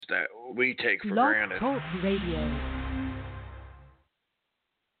that we take for Blog granted. Talk Radio.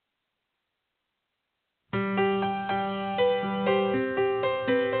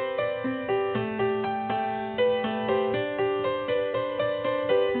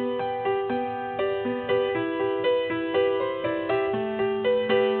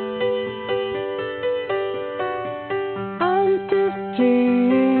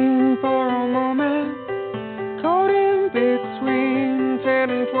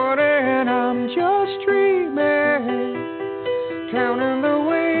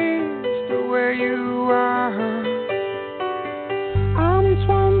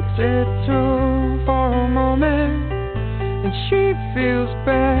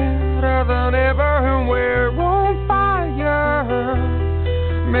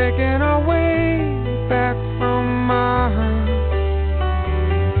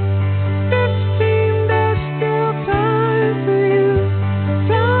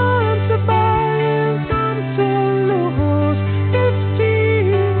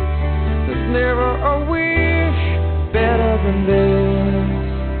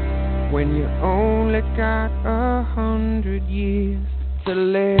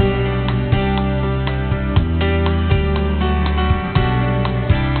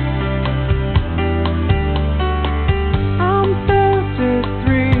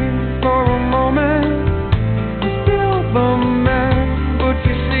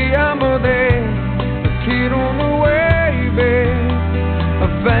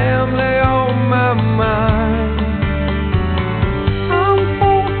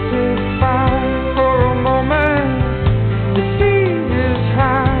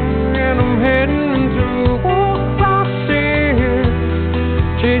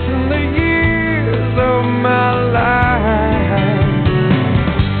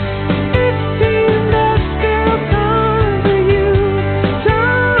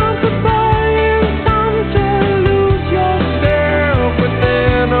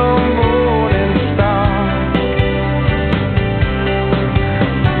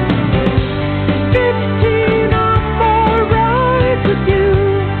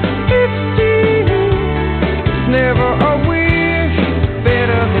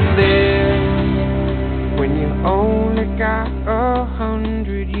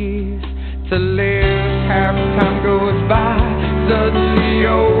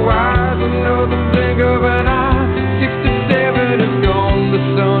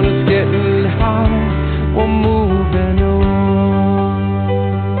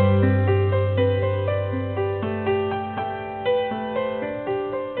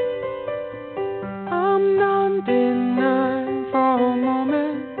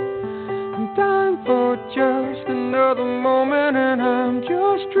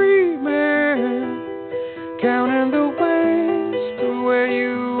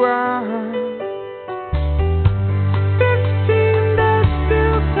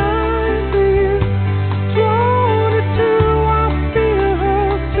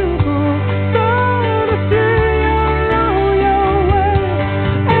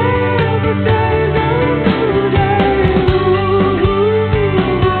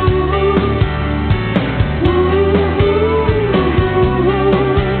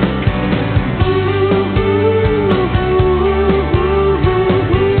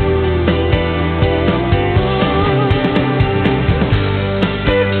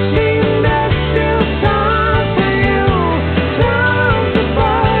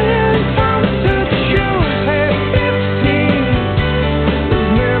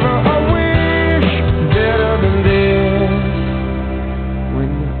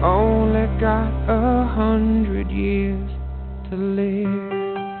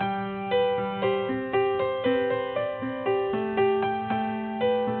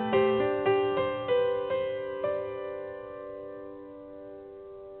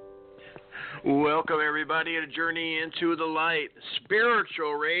 Welcome, everybody, to Journey into the Light,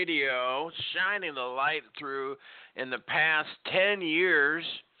 spiritual radio, shining the light through in the past 10 years.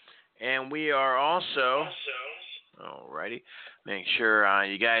 And we are also, alrighty, make sure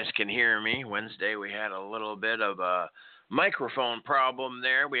you guys can hear me. Wednesday, we had a little bit of a microphone problem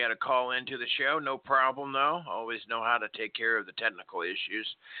there. We had to call into the show. No problem, though. Always know how to take care of the technical issues.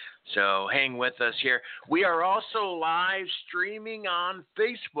 So hang with us here. We are also live streaming on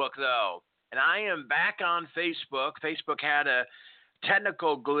Facebook, though. And I am back on Facebook. Facebook had a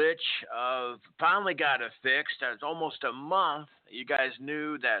technical glitch finally got it fixed. It was almost a month. You guys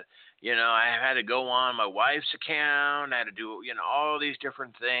knew that, I had to go on my wife's account. I had to do, all these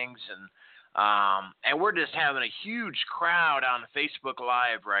different things. And we're just having a huge crowd on Facebook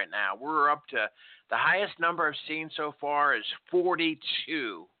Live right now. We're up to, the highest number I've seen so far is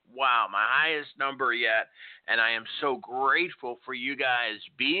 42. Wow, my highest number yet. And I am so grateful for you guys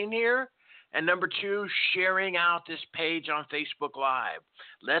being here. And number two, sharing out this page on Facebook Live.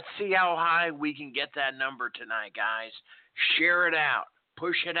 Let's see how high we can get that number tonight, guys. Share it out.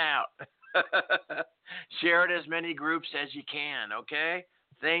 Push it out. Share it as many groups as you can, okay?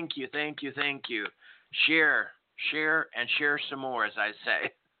 Thank you, thank you, thank you. Share, and share some more, as I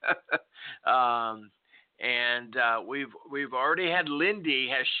say. We've already had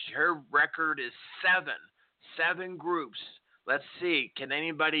Lindy. Her record is seven groups. Let's see, can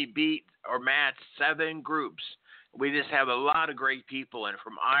anybody beat or match 7 groups? We just have a lot of great people in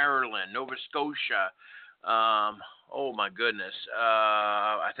from Ireland, Nova Scotia. Oh my goodness,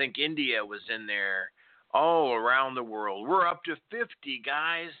 I think India was in there. All around the world. We're up to 50,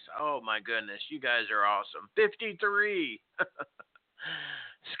 guys. Oh my goodness, you guys are awesome. 53.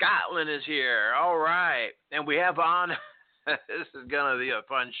 Scotland is here. All right. And we have on, this is going to be a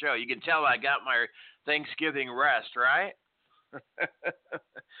fun show. You can tell I got my Thanksgiving rest, right?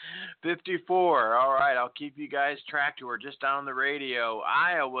 54. All right. I'll keep you guys track to her just on the radio.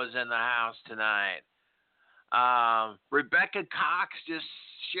 Iowa's in the house tonight. Rebecca Cox just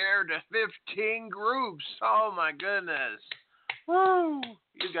shared 15 groups. Oh, my goodness. Woo.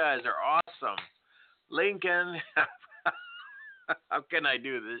 You guys are awesome. Lincoln. How can I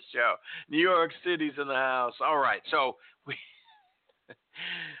do this show? New York City's in the house. All right. So we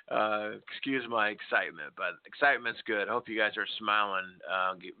excuse my excitement, but excitement's good. Hope you guys are smiling,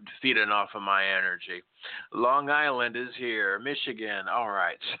 feeding off of my energy. Long Island is here. Michigan. All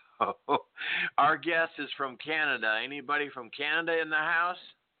right. So our guest is from Canada. Anybody from Canada in the house?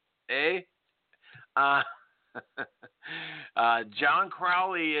 John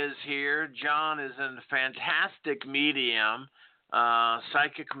Crawley is here. John is a fantastic medium,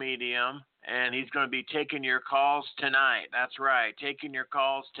 psychic medium, and he's going to be taking your calls tonight. That's right, taking your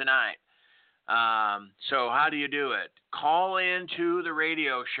calls tonight. So how do you do it? Call into the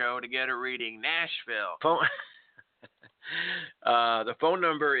radio show to get a reading. Nashville. The phone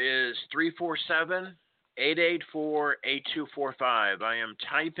number is 347-884-8245. I am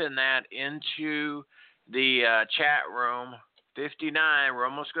typing that into the chat room. 59. We're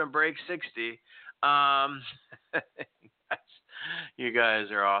almost going to break 60. You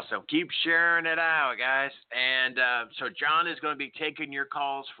guys are awesome. Keep sharing it out, guys. And so John is going to be taking your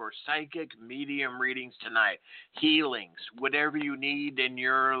calls for psychic medium readings tonight. Healings, whatever you need in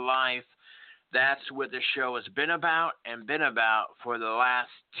your life. That's what the show has been about for the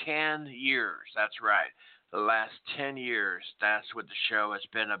last 10 years. That's right. The last 10 years, that's what the show has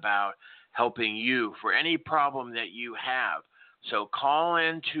been about, helping you for any problem that you have. So call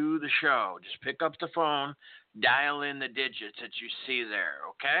into the show. Just pick up the phone, dial in the digits that you see there,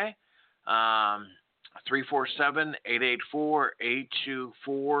 okay?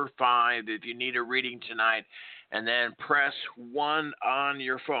 347-884-8245 if you need a reading tonight. And then press 1 on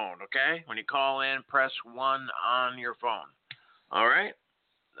your phone, okay? When you call in, press 1 on your phone. All right?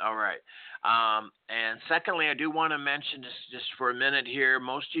 All right. And secondly, I do want to mention just for a minute here,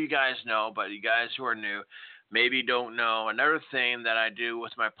 most of you guys know, but you guys who are new maybe don't know, another thing that I do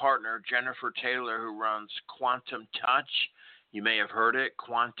with my partner, Jennifer Taylor, who runs Quantum Touch. You may have heard it,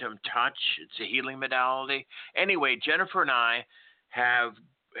 Quantum Touch. It's a healing modality. Anyway, Jennifer and I have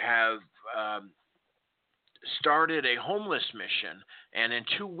started a homeless mission, and in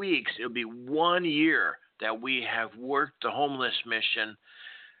 2 weeks, it'll be 1 year that we have worked the homeless mission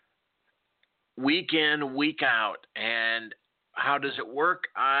week in, week out. And how does it work?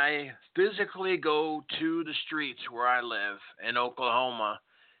 I physically go to the streets where I live in Oklahoma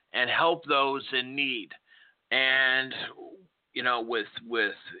and help those in need. And, you know, with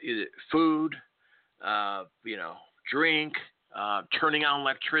either food, drink, turning on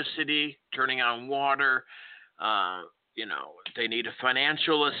electricity, turning on water, they need a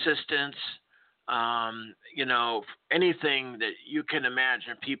financial assistance, anything that you can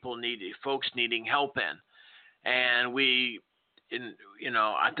imagine folks needing help in. And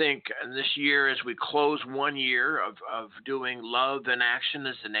I think this year, as we close 1 year of doing Love in Action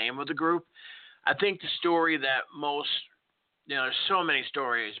is the name of the group, I think the story that there's so many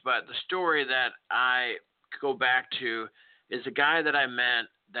stories, but the story that I go back to is a guy that I met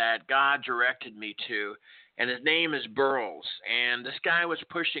that God directed me to, and his name is Burles. And this guy was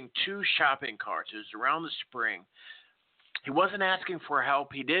pushing 2 shopping carts. It was around the spring. He wasn't asking for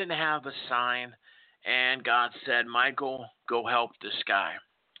help. He didn't have a sign. And God said, Michael, go help this guy.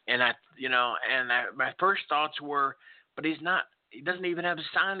 And my first thoughts were, but he doesn't even have a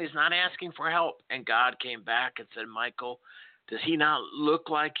sign. He's not asking for help. And God came back and said, Michael, does he not look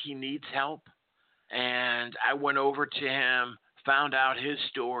like he needs help? And I went over to him, found out his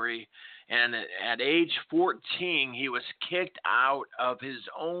story. And at age 14, he was kicked out of his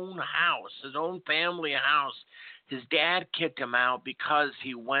own house, his own family house. His dad kicked him out because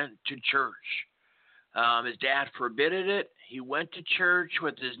he went to church. His dad forbidded it. He went to church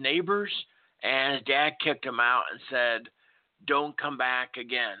with his neighbors, and his dad kicked him out and said, "Don't come back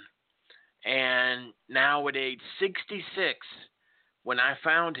again." And now at age 66, when I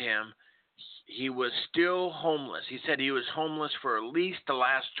found him, he was still homeless. He said he was homeless for at least the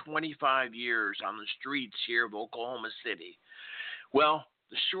last 25 years on the streets here of Oklahoma City. Well,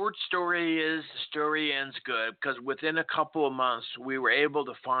 the short story is the story ends good because within a couple of months, we were able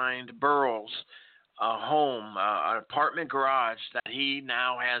to find Burles a home, an apartment garage that he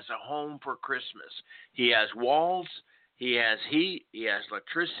now has a home for Christmas. He has walls, he has heat, he has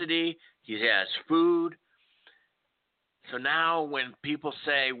electricity, he has food. So now when people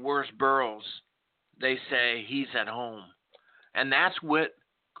say, "Where's Burles?" they say he's at home. And that's what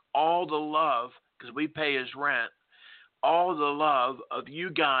all the love, because we pay his rent, all the love of you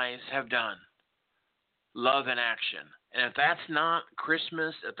guys have done. Love in action. And if that's not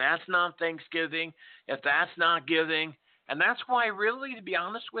Christmas, if that's not Thanksgiving, if that's not giving, and that's why really, to be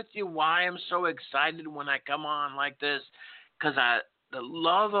honest with you, why I'm so excited when I come on like this, because the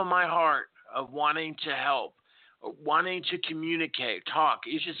love of my heart of wanting to help, wanting to communicate, talk.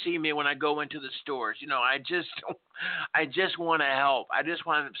 You should see me when I go into the stores. I just want to help. I just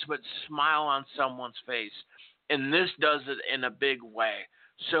want to put a smile on someone's face. And this does it in a big way.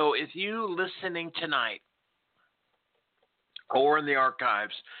 So if you listening tonight or in the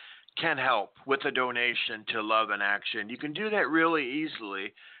archives can help with a donation to Love in Action, you can do that really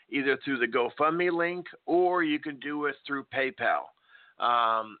easily, either through the GoFundMe link or you can do it through PayPal.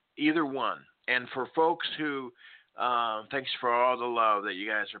 Either one. And for folks who, thanks for all the love that you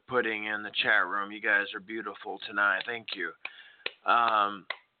guys are putting in the chat room. You guys are beautiful tonight. Thank you.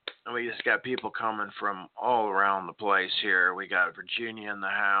 And we just got people coming from all around the place here. We got Virginia in the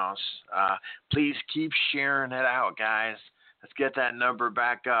house. Please keep sharing it out, guys. Let's get that number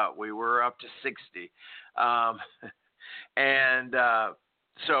back up. We were up to 60.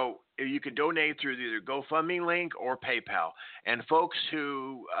 So you can donate through either GoFundMe link or PayPal. And folks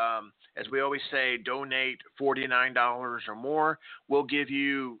who, as we always say, donate $49 or more, we'll give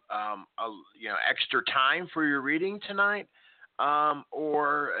you, extra time for your reading tonight.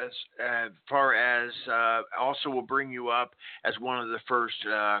 Or as far as also will bring you up as one of the first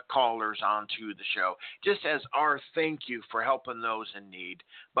callers onto the show, just as our thank you for helping those in need.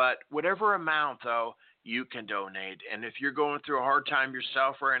 But whatever amount, though, you can donate. And if you're going through a hard time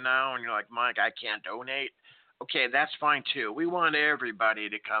yourself right now and you're like, "Mike, I can't donate," okay, that's fine too. We want everybody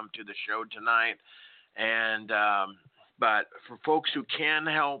to come to the show tonight. And but for folks who can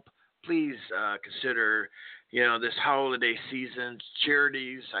help, please consider, this holiday season,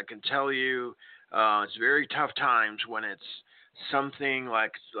 charities. I can tell you it's very tough times when it's something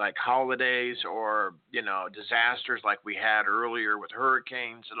like holidays or, disasters like we had earlier with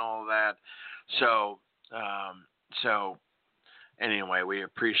hurricanes and all of that. So anyway, we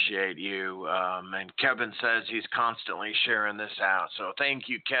appreciate you. And Kevin says he's constantly sharing this out. So thank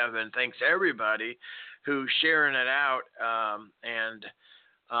you, Kevin. Thanks, everybody who's sharing it out.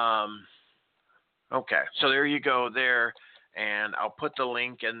 Okay, so there you go there. And I'll put the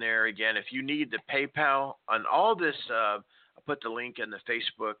link in there again. If you need the PayPal on all this, I'll put the link in the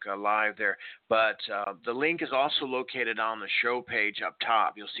Facebook Live there. But the link is also located on the show page up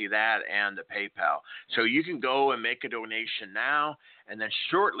top. You'll see that and the PayPal. So you can go and make a donation now. And then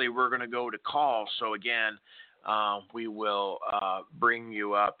shortly we're going to go to call. So again, we will bring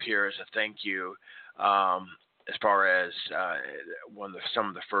you up here as a thank you as far as some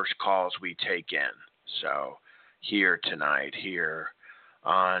of the first calls we take in. So here tonight, here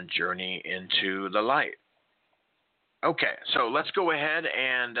on Journey into the Light. Okay, so let's go ahead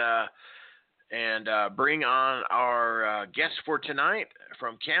and bring on our guest for tonight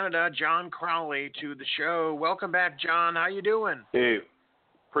from Canada, John Crawley, to the show. Welcome back, John. How you doing? Hey,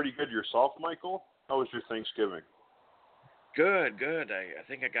 pretty good yourself, Michael. How was your Thanksgiving? Good. I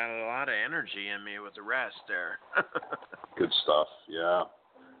think I got a lot of energy in me with the rest there. Good stuff, yeah.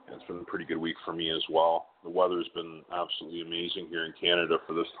 It's been a pretty good week for me as well. The weather's been absolutely amazing here in Canada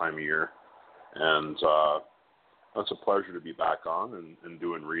for this time of year. And it's a pleasure to be back on and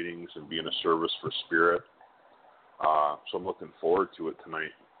doing readings and being a service for Spirit. So I'm looking forward to it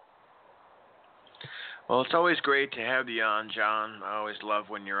tonight. Well, it's always great to have you on, John. I always love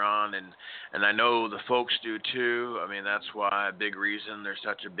when you're on, and I know the folks do too. I mean, that's why a big reason there's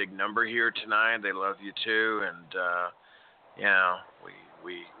such a big number here tonight. They love you too, and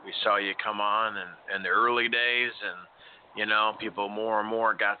we saw you come on in the early days, and people more and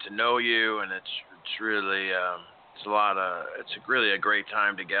more got to know you, and it's really it's really a great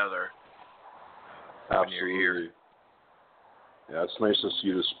time together. Absolutely. When you're here. Yeah, it's nice to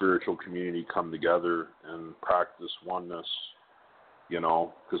see the spiritual community come together and practice oneness,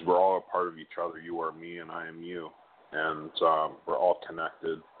 because we're all a part of each other. You are me and I am you. And we're all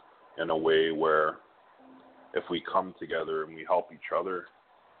connected in a way where if we come together and we help each other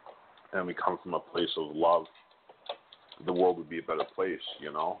and we come from a place of love, the world would be a better place,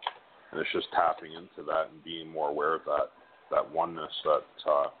 And it's just tapping into that and being more aware of that oneness that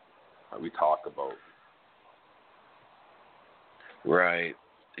we talk about. Right,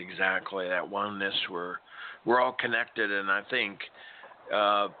 exactly. That oneness, we're all connected, and I think,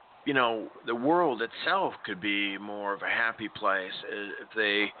 the world itself could be more of a happy place if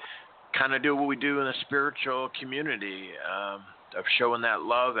they kind of do what we do in the spiritual community, of showing that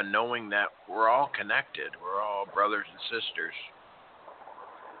love and knowing that we're all connected. We're all brothers and sisters.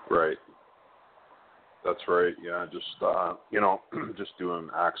 Right. That's right. Yeah, just just doing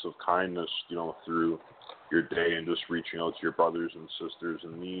acts of kindness, through your day and just reaching out to your brothers and sisters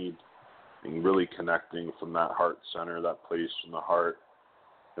in need and really connecting from that heart center, that place in the heart,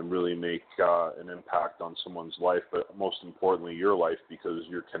 and really make an impact on someone's life, but most importantly your life, because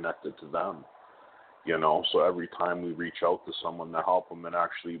you're connected to them. So every time we reach out to someone to help them, it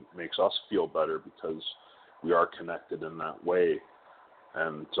actually makes us feel better because we are connected in that way.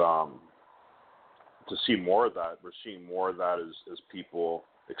 And to see more of that, we're seeing more of that as people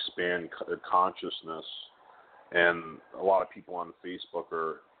expand their consciousness. And a lot of people on Facebook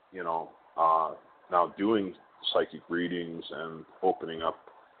are, now doing psychic readings and opening up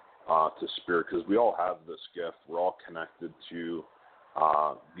to spirit, because we all have this gift. We're all connected to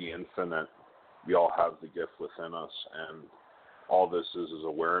the infinite. We all have the gift within us, and all this is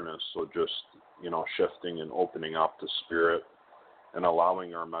awareness. So just, shifting and opening up to spirit and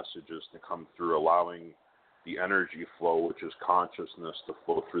allowing our messages to come through, allowing the energy flow, which is consciousness, to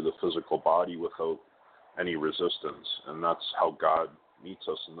flow through the physical body without any resistance. And that's how God meets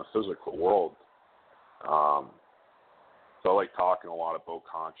us in the physical world. So I like talking a lot about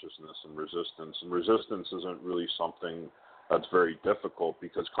consciousness and resistance. And resistance isn't really something that's very difficult,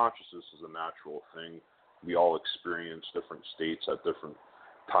 because consciousness is a natural thing. We all experience different states at different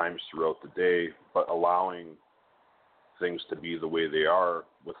times throughout the day, but allowing things to be the way they are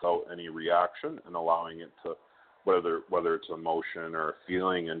without any reaction, and allowing it to, whether it's emotion or a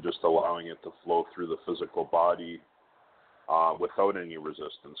feeling, and just allowing it to flow through the physical body without any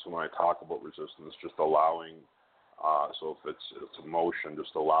resistance. So when I talk about resistance, just allowing, so if it's emotion,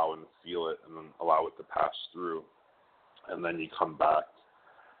 just allow and feel it, and then allow it to pass through, and then you come back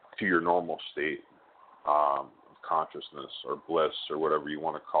to your normal state of consciousness or bliss or whatever you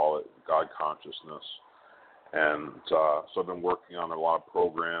want to call it, God consciousness. And so I've been working on a lot of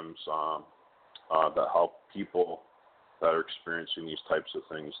programs that help people that are experiencing these types of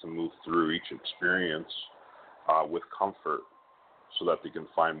things to move through each experience with comfort, so that they can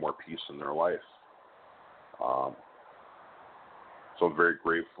find more peace in their life. So I'm very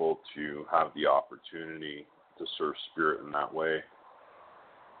grateful to have the opportunity to serve spirit in that way.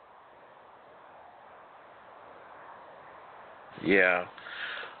 Yeah,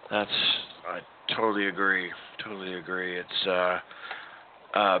 I totally agree. It's a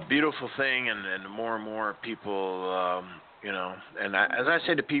beautiful thing, and more people, and as I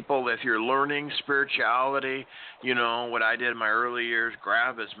say to people, if you're learning spirituality, what I did in my early years,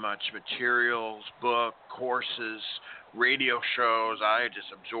 grab as much materials, book, courses, radio shows. I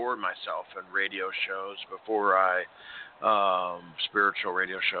just absorbed myself in radio shows before spiritual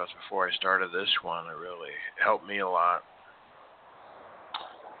radio shows before I started this one. It really helped me a lot.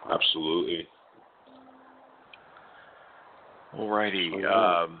 Absolutely. Alrighty.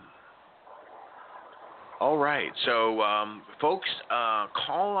 All right. So, folks,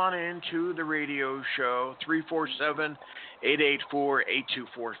 call on into the radio show,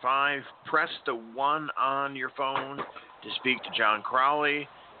 347-884-8245. Press the 1 on your phone to speak to John Crawley,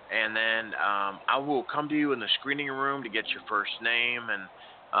 and then I will come to you in the screening room to get your first name. And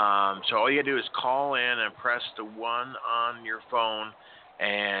so all you got to do is call in and press the 1 on your phone,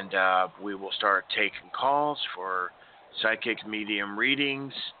 and we will start taking calls for psychic medium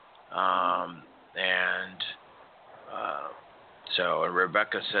readings. And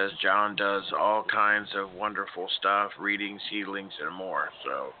Rebecca says John does all kinds of wonderful stuff, readings, healings, and more.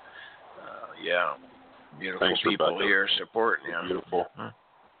 So, yeah, beautiful. Thanks, people, Rebecca. Here supporting you. Beautiful.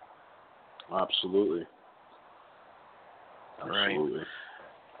 Absolutely. Right.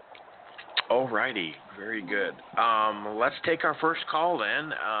 All righty. Very good. Let's take our first call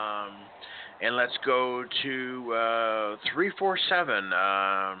then. And let's go to 347,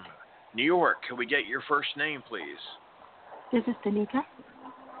 New York. Can we get your first name, please? This is Danica.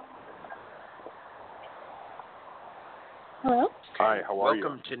 Hello? Hi, how are you?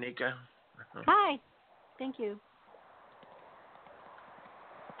 Welcome, Tanika. Hi. Thank you.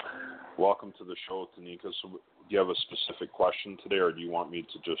 Welcome to the show, Tanika. So do you have a specific question today, or do you want me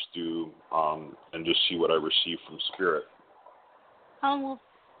to just do and just see what I receive from Spirit? Well,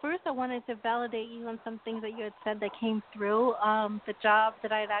 first I wanted to validate you on some things that you had said that came through. The job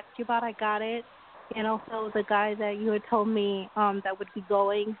that I had asked you about, I got it. And also the guy that you had told me that would be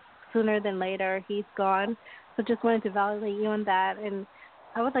going sooner than later, he's gone. So just wanted to validate you on that. And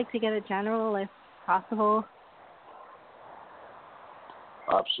I would like to get a general if possible.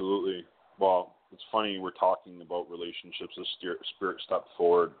 Absolutely. Well, it's funny we're talking about relationships as Spirit stepped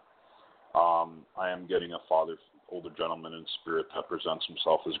forward. I am getting a older gentleman in spirit that presents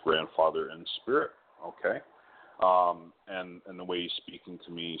himself as grandfather in spirit. Okay. And the way he's speaking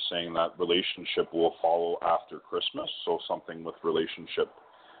to me, saying that relationship will follow after Christmas. So something with relationship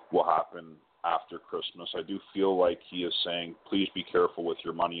will happen after Christmas. I do feel like he is saying, please be careful with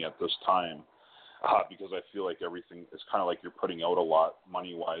your money at this time. Because I feel like everything is kind of like you're putting out a lot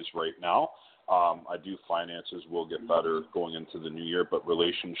money-wise right now. I do finances will get better going into the new year, but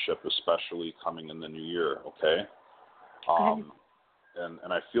relationship especially coming in the new year, okay?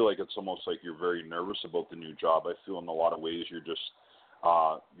 And I feel like it's almost like you're very nervous about the new job. I feel in a lot of ways you're just,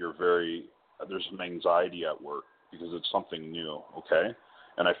 there's some anxiety at work because it's something new, okay?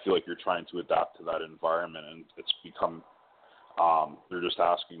 And I feel like you're trying to adapt to that environment, and it's become, they're just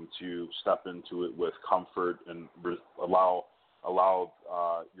asking to step into it with comfort and allow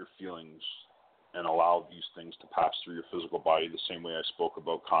your feelings and allow these things to pass through your physical body the same way I spoke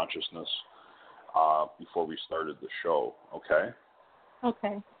about consciousness before we started the show, okay?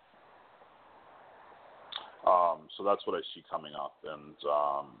 Okay. So that's what I see coming up. And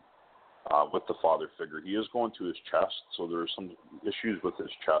with the father figure, he is going to his chest, so there are some issues with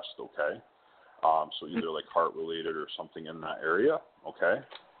his chest, okay? So either like heart-related or something in that area, okay?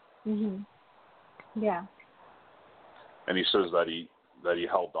 Mhm. Yeah. And he says that he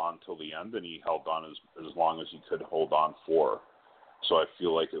held on till the end, and he held on as long as he could hold on for. So I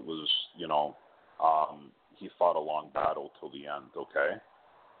feel like it was, he fought a long battle till the end, okay?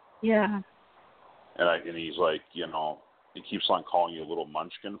 Yeah. And he's like, he keeps on calling you a little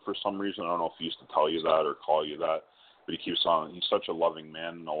munchkin for some reason. I don't know if he used to tell you that or call you that, but he keeps on. He's such a loving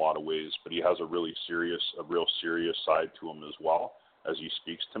man in a lot of ways, but he has a real serious side to him as well as he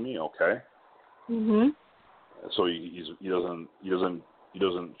speaks to me, okay? Mhm. So he's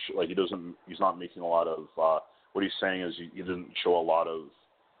not making a lot of what he's saying is he didn't show a lot of,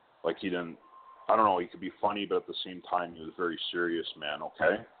 like, he didn't, I don't know, he could be funny, but at the same time he was a very serious man,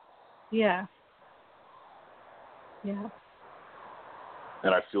 okay? Yeah. Yeah.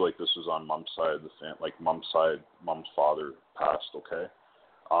 And I feel like this is on mom's side of the mom's father passed, okay?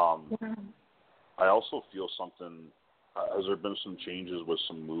 Yeah. I also feel something, has there been some changes with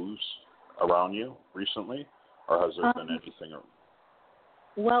some moves around you recently? Or has there been anything?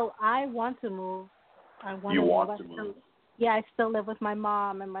 Well, I want to move. You want to move? Yeah, I still live with my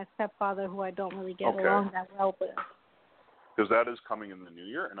mom and my stepfather, who I don't really get along that well with. Because that is coming in the new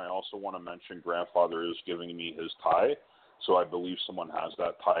year, and I also want to mention grandfather is giving me his tie, so I believe someone has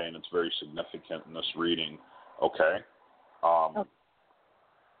that tie, and it's very significant in this reading, okay?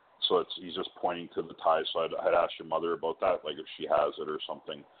 So he's just pointing to the tie, so I'd ask your mother about that, like if she has it or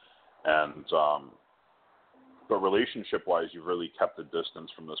something. And but relationship-wise, you've really kept the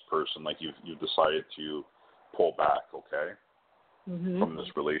distance from this person, like you've decided to pull back, okay, from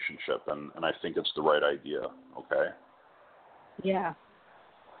this relationship, and I think it's the right idea, okay? Yeah.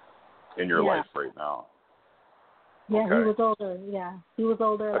 In your life right now. Yeah, okay? He was older. Yeah, he was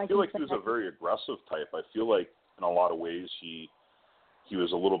older. I feel like he was a very aggressive type. I feel like in a lot of ways he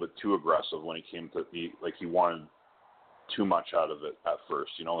was a little bit too aggressive when he came to be, like he wanted too much out of it at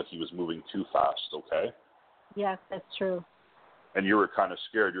first, like he was moving too fast, okay? Yes, that's true. And you were kind of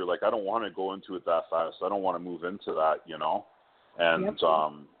scared. You're like, I don't want to go into it that fast. I don't want to move into that, And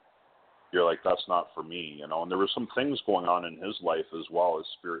you're like, that's not for me, And there were some things going on in his life as well as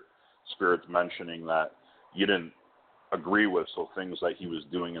Spirit's mentioning that you didn't agree with. So things that he was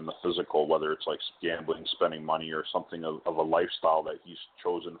doing in the physical, whether it's like gambling, spending money, or something of a lifestyle that he's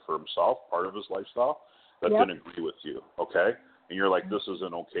chosen for himself, part of his lifestyle, that didn't agree with you, okay? And you're like, this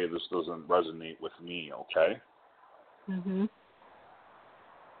isn't okay. This doesn't resonate with me, okay? Mhm.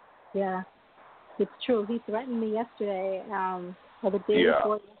 Yeah, it's true. He threatened me yesterday, or the day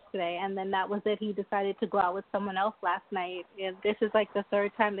before yesterday, and then that was it. He decided to go out with someone else last night. And this is like the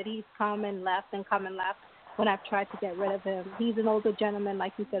third time that he's come and left when I've tried to get rid of him. He's an older gentleman,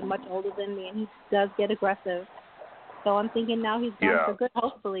 like you said, much older than me, and he does get aggressive. So I'm thinking now he's gone for good,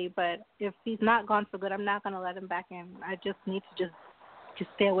 hopefully. But if he's not gone for good, I'm not going to let him back in. I just need to just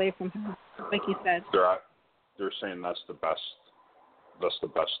stay away from him, like you said. They're saying that's the best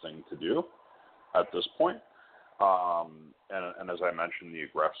thing to do at this point. And as I mentioned,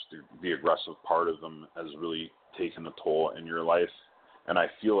 the aggressive part of them has really taken a toll in your life. And I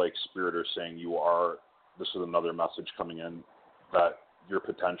feel like Spirit are saying this is another message coming in, that your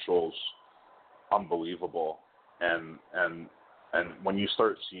potential's unbelievable. And when you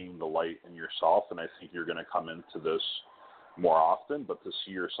start seeing the light in yourself, and I think you're going to come into this more often, but to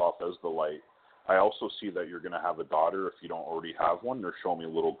see yourself as the light. I also see that you're going to have a daughter if you don't already have one. They're showing me a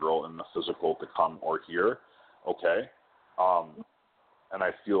little girl in the physical to come or here. Okay. And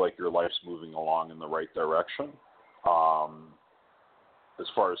I feel like your life's moving along in the right direction. As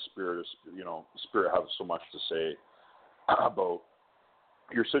far as Spirit, Spirit has so much to say about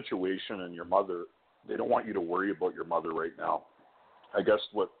your situation and your mother. They don't want you to worry about your mother right now. I guess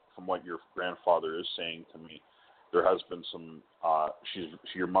from what your grandfather is saying to me, there has been some,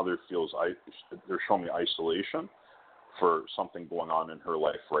 your mother feels, they're showing me isolation for something going on in her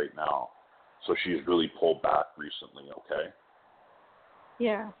life right now. So she's really pulled back recently, okay?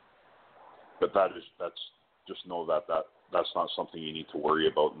 Yeah. But just know that's not something you need to worry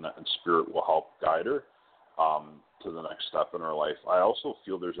about, and Spirit will help guide her to the next step in her life. I also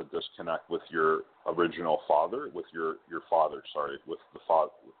feel there's a disconnect with your original father, with your father, with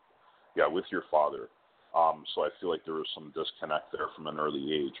your father. So I feel like there was some disconnect there from an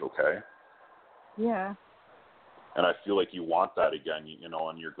early age, okay? Yeah. And I feel like you want that again,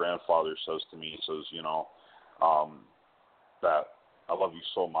 and your grandfather says to me, that I love you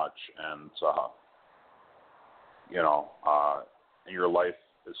so much, and, in your life,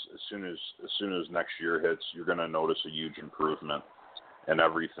 as soon as next year hits, you're going to notice a huge improvement in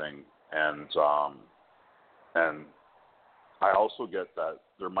everything. And I also get that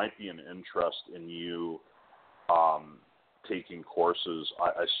there might be an interest in you taking courses.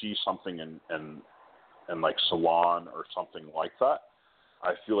 I see something in like salon or something like that.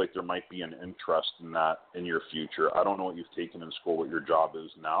 I feel like there might be an interest in that in your future. I don't know what you've taken in school, what your job is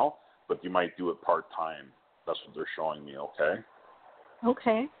now, but you might do it part-time. That's what they're showing me, okay?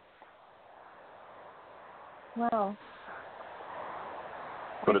 Okay. Well.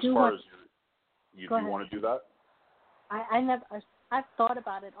 But as far as you do want to do that? I've thought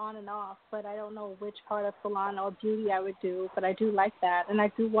about it on and off, but I don't know which part of salon or beauty I would do, but I do like that. And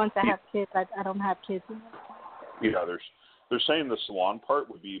I do want to have kids. I don't have kids yet. Yeah, they're saying the salon part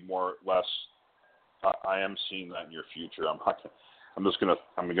would be more or less, I am seeing that in your future. I'm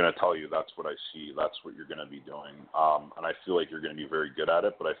gonna tell you that's what I see. That's what you're gonna be doing. And I feel like you're gonna be very good at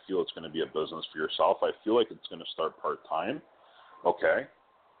it, but I feel it's gonna be a business for yourself. I feel like it's gonna start part-time. Okay.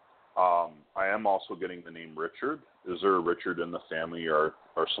 I am also getting the name Richard. Is there a Richard in the family or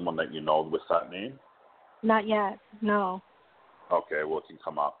someone that you know with that name? Not yet, no. Okay, well, it can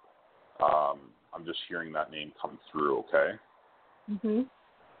come up. I'm just hearing that name come through, okay? Mhm.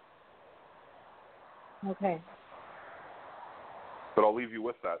 Okay. But I'll leave you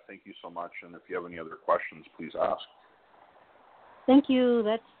with that. Thank you so much. And if you have any other questions, please ask. Thank you.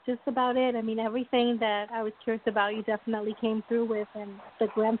 That's just about it. I mean, everything that I was curious about, you definitely came through with. And the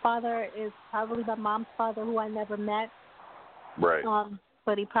grandfather is probably my mom's father, who I never met. Right.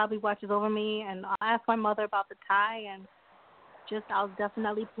 But he probably watches over me. And I'll ask my mother about the tie, and I'll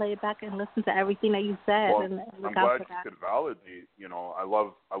definitely play it back and listen to everything that you said. Well, and I'm glad you could validate. I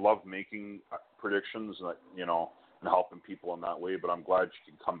love making predictions, and helping people in that way. But I'm glad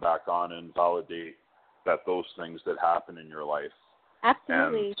you can come back on and validate that those things that happen in your life.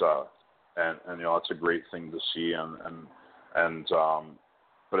 Absolutely. And it's a great thing to see.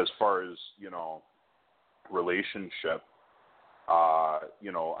 But as far as relationship,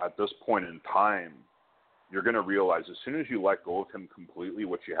 at this point in time, you're going to realize as soon as you let go of him completely,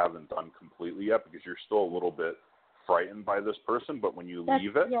 which you haven't done completely yet, because you're still a little bit frightened by this person. But when you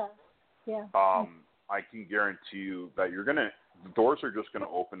leave it, I can guarantee you that the doors are just going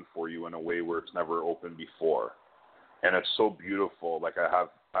to open for you in a way where it's never opened before. And it's so beautiful. Like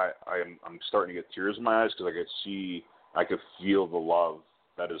I'm starting to get tears in my eyes because I could feel the love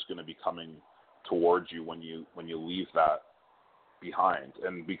that is going to be coming towards you when you leave that behind.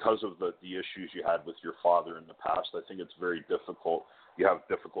 And because of the issues you had with your father in the past, I think it's very difficult. You have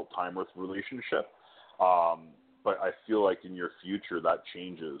a difficult time with relationship. But I feel like in your future that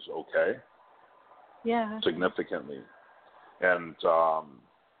changes, okay? Yeah. Significantly. And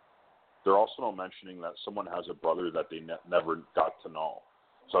they're also mentioning that someone has a brother that they never got to know.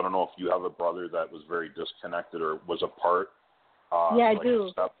 So I don't know if you have a brother that was very disconnected or was apart. Yeah, I like do.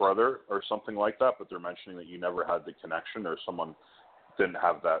 a stepbrother or something like that, but they're mentioning that you never had the connection, or someone didn't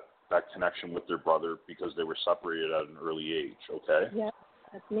have that connection with their brother because they were separated at an early age, okay? Yep,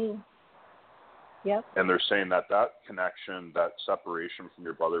 that's me. Yep. And they're saying that connection, that separation from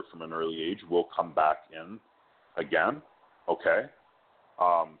your brother from an early age will come back in again, okay?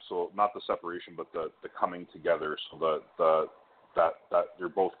 So not the separation, but the coming together, so that you're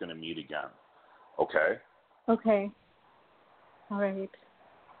both going to meet again, okay? Okay. All right.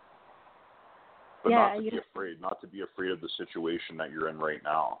 But not to be afraid of the situation that you're in right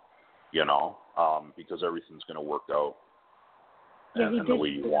now, because everything's going to work out in the way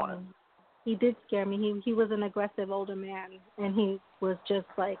you want it. He did scare me. He was an aggressive older man, and he was just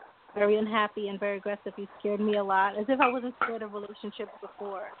like very unhappy and very aggressive. He scared me a lot, as if I wasn't scared of relationships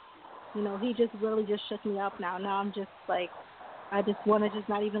before. He just really just shook me up now. Now I'm just like, I just want to just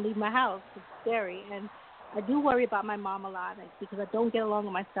not even leave my house. It's scary. And I do worry about my mom a lot, because I don't get along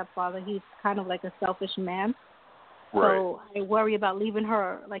with my stepfather. He's kind of like a selfish man. Right. So I worry about leaving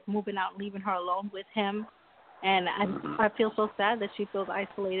her, like moving out, leaving her alone with him. And I feel so sad that she feels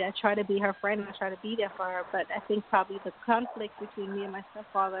isolated. I try to be her friend and I try to be there for her, but I think probably the conflict between me and my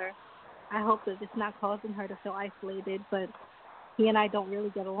stepfather, I hope that it's not causing her to feel isolated, but he and I don't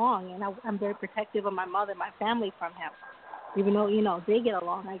really get along, and I'm very protective of my mother and my family from him, even though, they get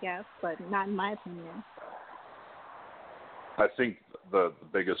along, I guess, but not in my opinion. I think the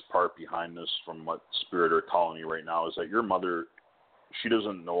biggest part behind this, from what Spirit are telling me right now, is that your mother, she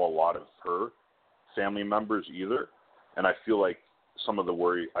doesn't know a lot of her family members either, and I feel like some of the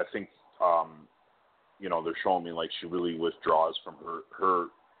worry, I think, they're showing me like she really withdraws from her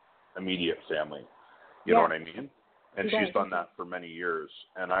immediate family. You know what I mean? And she's done that for many years.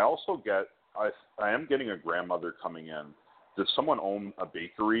 And I also I am getting a grandmother coming in. Did someone own a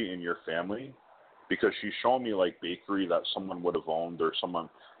bakery in your family? Because she's showing me like bakery that someone would have owned, or someone,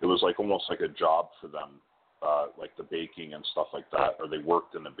 it was like almost like a job for them, like the baking and stuff like that, or they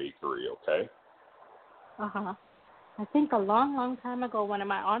worked in the bakery, okay? Uh-huh. I think a long, long time ago, one of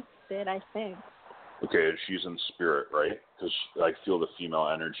my aunts did, I think. Okay, and she's in spirit, right? Because I feel the female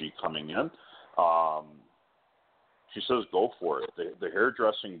energy coming in. She says go for it. The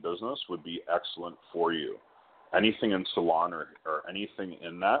hairdressing business would be excellent for you. Anything in salon or anything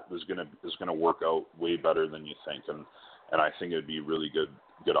in that is gonna work out way better than you think, and I think it'd be a really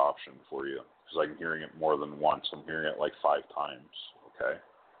good option for you, because I'm hearing it more than once. I'm hearing it like 5 times. Okay.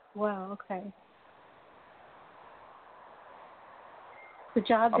 Wow. Okay. The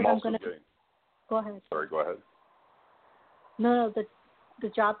job that I'm gonna go ahead. Sorry, go ahead. No, the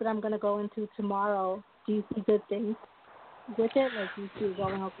job that I'm gonna go into tomorrow. Do you see good things with it? Like, do you see it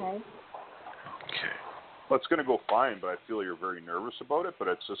going okay? Okay. Well, it's going to go fine, but I feel you're very nervous about it, but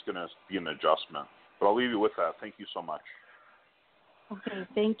it's just going to be an adjustment. But I'll leave you with that. Thank you so much. Okay,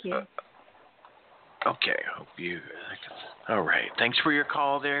 thank you. Okay, all right. Thanks for your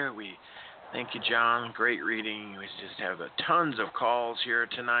call there. Thank you, John. Great reading. We just have tons of calls here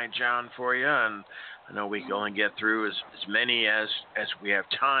tonight, John, for you, and I know we can only get through as many as we have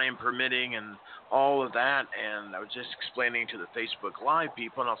time permitting and all of that. And I was just explaining to the Facebook Live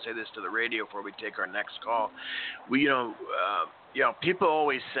people, and I'll say this to the radio before we take our next call. People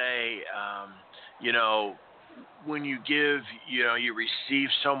always say, when you give, you receive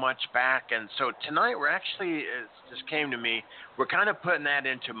so much back. And so tonight we're actually, it just came to me, we're kind of putting that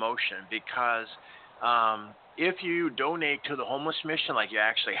into motion, because if you donate to the homeless mission, like you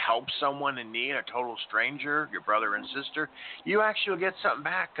actually help someone in need, a total stranger, your brother and sister, you actually will get something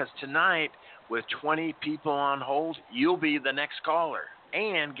back, because tonight, with 20 people on hold, you'll be the next caller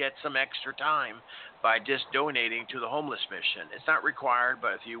and get some extra time by just donating to the homeless mission. It's not required,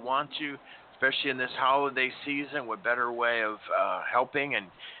 but if you want to, especially in this holiday season, what better way of helping, and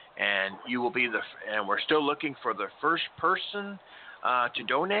you will be and we're still looking for the first person to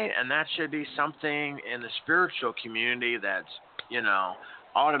donate, and that should be something in the spiritual community that's,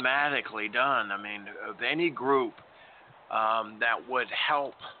 automatically done. I mean, of any group that would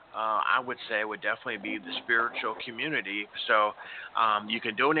help, I would say would definitely be the spiritual community. So you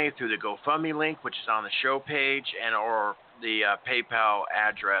can donate through the GoFundMe link, which is on the show page, or the PayPal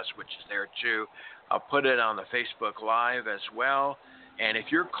address, which is there too. I'll put it on the Facebook Live as well. And if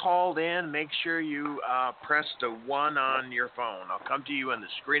you're called in, make sure you press the 1 on your phone. I'll come to you in the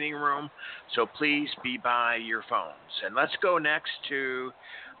screening room, so please be by your phones. And let's go next to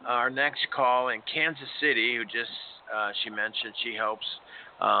our next call in Kansas City, who just, she mentioned she helps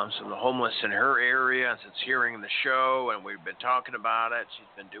some of the homeless in her area, since hearing the show, and we've been talking about it. She's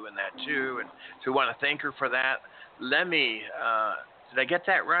been doing that too, and so we want to thank her for that. Lemmy, did I get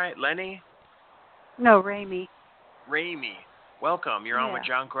that right? Lenny? No, Ramey. Ramey, welcome. You're on with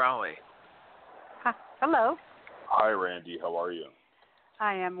John Crawley. Hi. Hello. Hi, Randy. How are you?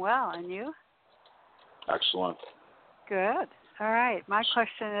 I am well, and you? Excellent. Good. All right. My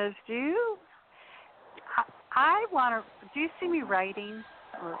question is, do you see me writing?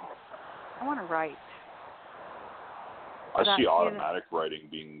 Or I want to write. I see automatic writing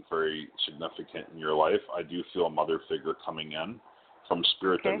being very significant in your life. I do feel a mother figure coming in from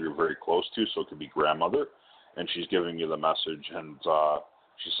spirit that you're very close to, so it could be grandmother, and she's giving you the message. And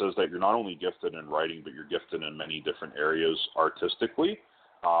she says that you're not only gifted in writing, but you're gifted in many different areas artistically.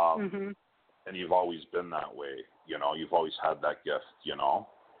 And you've always been that way. You know, you've always had that gift. You know.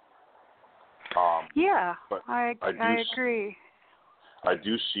 Yeah, but I agree. I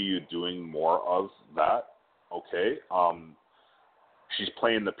do see you doing more of that. Okay. She's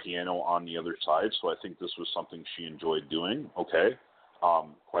playing the piano on the other side, so I think this was something she enjoyed doing. Okay.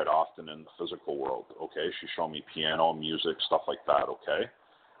 Quite often in the physical world. Okay. She's showing me piano, music, stuff like that. Okay.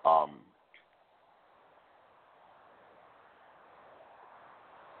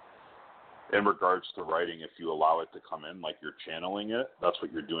 In regards to writing, if you allow it to come in like you're channeling it, that's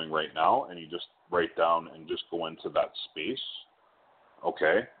what you're doing right now, and you just write down and just go into that space.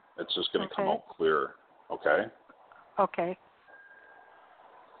 Okay? It's just going to come out clear. Okay? Okay.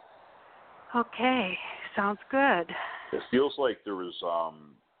 Okay. Sounds good. It feels like there was,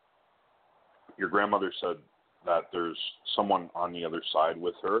 your grandmother said that there's someone on the other side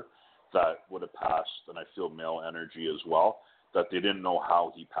with her that would have passed, and I feel male energy as well, that they didn't know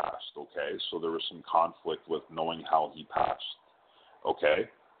how he passed, okay? So there was some conflict with knowing how he passed, okay?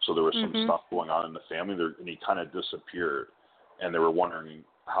 So there was some stuff going on in the family, and he kind of disappeared, and they were wondering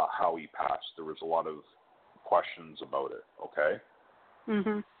how he passed. There was a lot of questions about it, okay?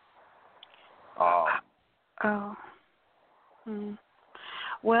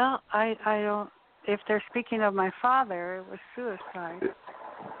 Well, I don't, if they're speaking of my father, it was suicide.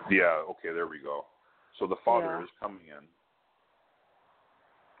 Yeah, okay, there we go. So the father is coming in.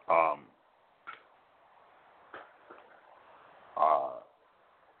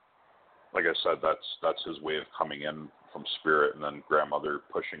 Like I said, that's his way of coming in from spirit, and then grandmother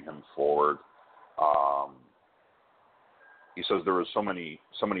pushing him forward. He says there was so many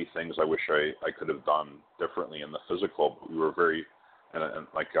things I wish I could have done differently in the physical, but we were very we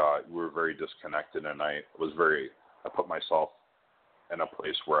were very disconnected, and I put myself in a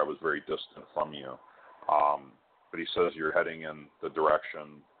place where I was very distant from you. But he says you're heading in the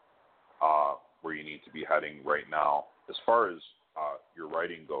direction where you need to be heading right now. As far as your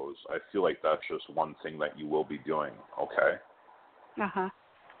writing goes, I feel like that's just one thing that you will be doing, okay?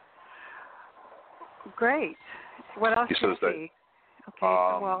 Great. What else he do you says that, see? Okay,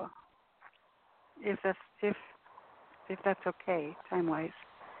 well, if that's okay, time-wise.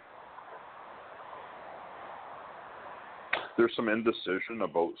 There's some indecision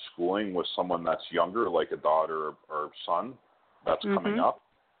about schooling with someone that's younger, like a daughter or son that's coming up.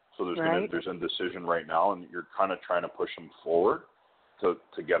 So there's indecision right now, and you're kind of trying to push them forward to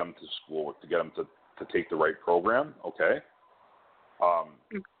get them to school, to get them to take the right program, okay?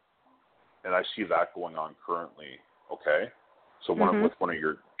 And I see that going on currently, okay? So with one of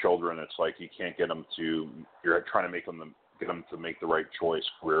your children, it's like you can't get them to, you're trying to get them to make the right choice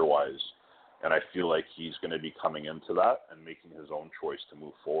career-wise. And I feel like he's going to be coming into that and making his own choice to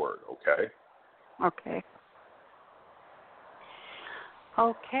move forward, okay? Okay.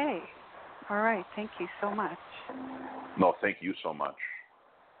 Okay. All right. Thank you so much. No, thank you so much.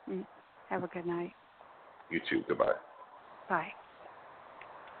 Have a good night. You too. Goodbye. Bye.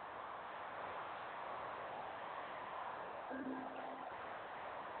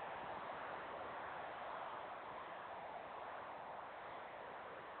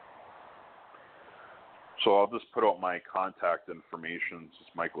 So I'll just put out my contact information since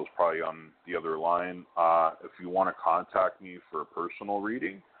Michael's probably on the other line. If you want to contact me for a personal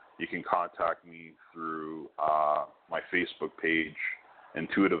reading, you can contact me through my Facebook page,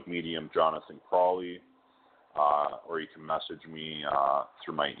 Intuitive Medium Jonathan Crawley, or you can message me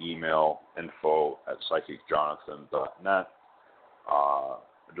through my email, info@psychicjonathan.net.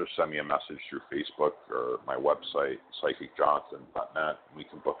 Just send me a message through Facebook or my website, psychicjonathan.net, and we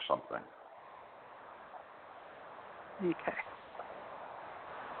can book something. Okay.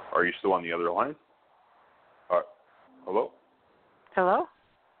 Are you still on the other line? Hello? Hello?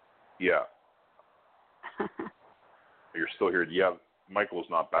 Yeah. You're still here. Michael's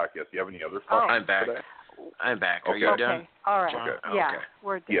not back yet. Do you have any other questions I'm back. today? I'm back. Are Okay. you done? All right. John? Okay. Yeah, Okay.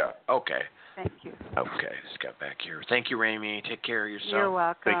 we're done. Yeah. Okay. Thank you. Okay. Just got back here. Thank you, Ramey. Take care of yourself. You're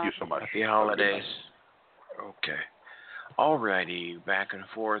welcome. Thank you so much. Happy holidays. Okay. Alrighty, back and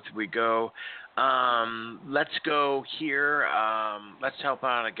forth we go. Let's go here. Let's help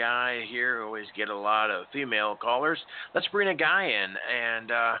out a guy here who always get a lot of female callers. Let's bring a guy in. And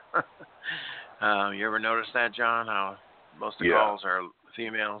you ever notice that, John? How most of the calls are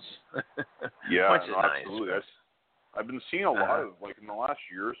females? Yeah, Which is nice. absolutely. I've been seeing a lot of, like in the last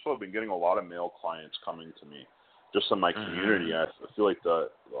year or so, I've been getting a lot of male clients coming to me. Just in my community, I feel like a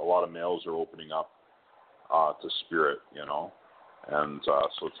lot of males are opening up to spirit, and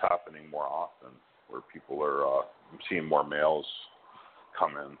so it's happening more often where people are, I'm seeing more males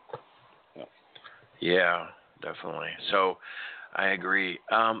come in. Yeah, definitely. So I agree.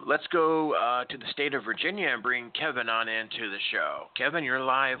 Let's go to the state of Virginia and bring Kevin on into the show. Kevin, you're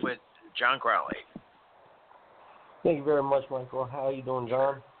live with John Crawley. Thank you very much, Michael. How are you doing,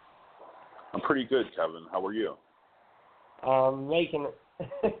 John? I'm pretty good, Kevin. How are you? Making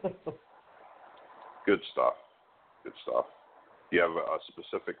it. Good stuff. Good stuff. Do you have a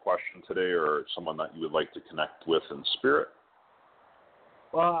specific question today or someone that you would like to connect with in spirit?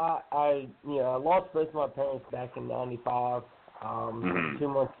 Well, I lost both my parents back in '95. 2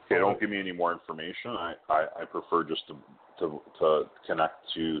 months. Okay, don't give me any more information. I prefer just to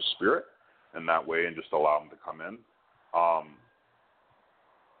connect to spirit in that way and just allow them to come in.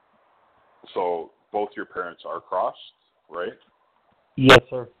 So both your parents are crossed, right? Yes,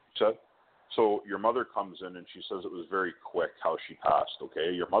 sir. So your mother comes in and she says it was very quick how she passed,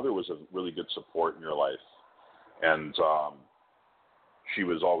 okay? Your mother was a really good support in your life. And she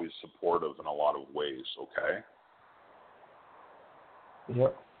was always supportive in a lot of ways, okay?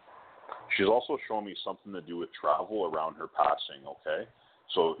 Yep. She's also shown me something to do with travel around her passing, okay?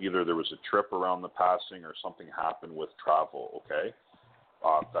 So either there was a trip around the passing or something happened with travel, okay?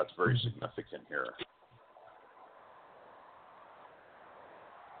 That's very significant here.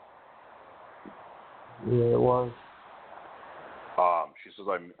 Yeah, it was. She says,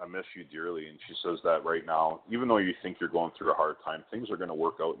 I miss you dearly, and she says that right now, even though you think you're going through a hard time, things are going to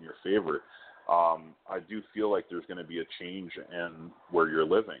work out in your favor. I do feel like there's going to be a change in where you're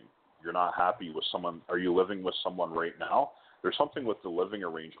living. You're not happy with someone. Are you living with someone right now? There's something with the living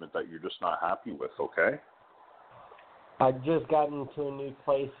arrangement that you're just not happy with, okay? I just got into a new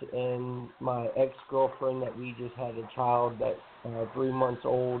place, and my ex-girlfriend that we just had a child that's 3 months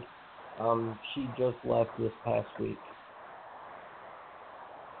old, she just left this past week.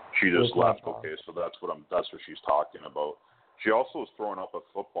 She just left. Okay, so that's what she's talking about. She also is throwing up at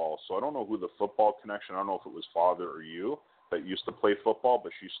football, so I don't know who the football connection. I don't know if it was father or you that used to play football,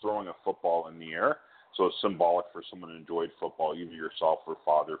 but she's throwing a football in the air, so it's symbolic for someone who enjoyed football, either yourself or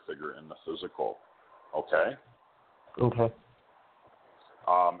father figure in the physical. Okay. Okay.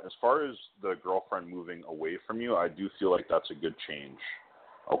 As far as the girlfriend moving away from you, I do feel like that's a good change.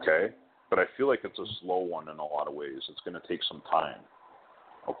 Okay, but I feel like it's a slow one in a lot of ways. It's going to take some time.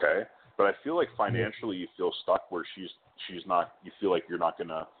 Okay, but I feel like financially you feel stuck where she's not. You feel like you're not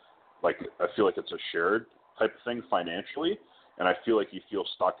gonna I feel like it's a shared type of thing financially, and I feel like you feel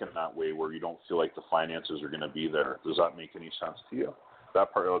stuck in that way where you don't feel like the finances are going to be there. Does that make any sense to you?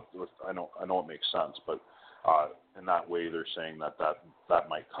 That part, I know it makes sense, but in that way they're saying that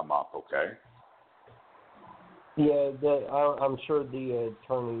might come up. Okay. Yeah, I'm sure the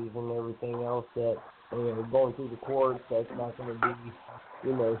attorneys and everything else that going through the courts, that's not going to be,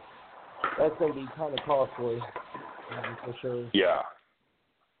 that's going to be kind of costly, for sure. Yeah.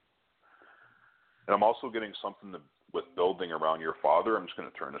 And I'm also getting something with building around your father. I'm just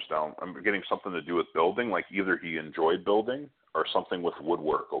going to turn this down. I'm getting something to do with building, like either he enjoyed building or something with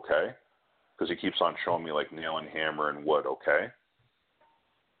woodwork, okay? Because he keeps on showing me like nail and hammer and wood, okay?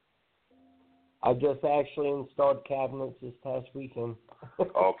 I just actually installed cabinets this past weekend.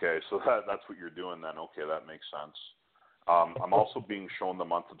 Okay, so that's what you're doing then. Okay, that makes sense. I'm also being shown the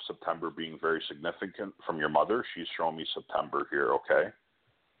month of September being very significant from your mother. She's showing me September here, okay?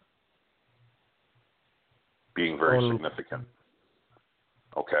 Being very significant.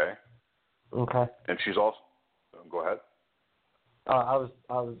 Okay? Okay. And she's also... Go ahead. I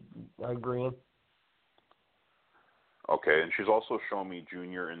was agreeing. Okay, and she's also showing me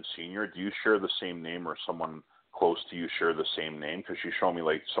junior and senior. Do you share the same name or someone close to you share the same name? Because she's showing me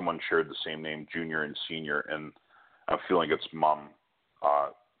like someone shared the same name, junior and senior, and I'm feeling it's mom.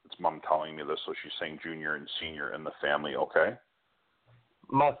 It's mom telling me this, so she's saying junior and senior in the family, okay?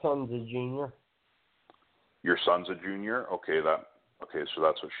 My son's a junior. Your son's a junior? Okay, so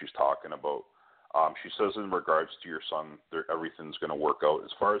that's what she's talking about. She says in regards to your son, everything's going to work out.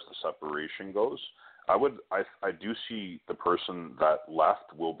 As far as the separation goes, I do see the person that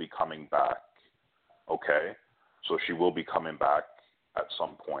left will be coming back. Okay, so she will be coming back at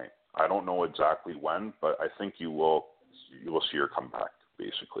some point. I don't know exactly when, but I think you will see her come back.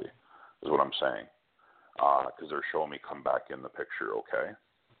 Basically, is what I'm saying. Because they're showing me come back in the picture. Okay,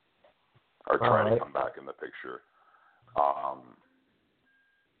 or try to come back in the picture.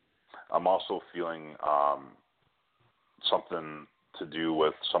 I'm also feeling something to do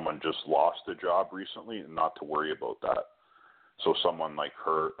with someone just lost a job recently, and not to worry about that. So someone like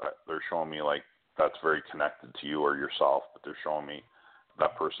her, they're showing me like that's very connected to you or yourself, but they're showing me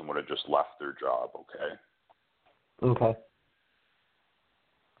that person would have just left their job, okay? Okay.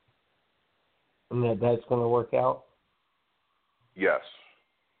 And that's going to work out? Yes.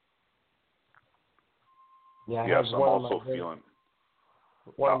 Yeah, yes, I'm also feeling...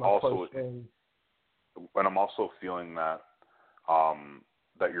 And I'm also feeling that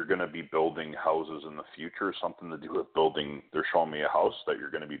that you're going to be building houses in the future, something to do with building. They're showing me a house that you're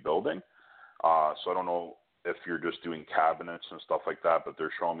going to be building. So I don't know if you're just doing cabinets and stuff like that, but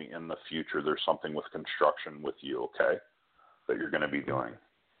they're showing me in the future there's something with construction with you, okay, that you're going to be doing.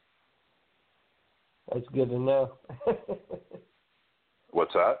 That's good to know.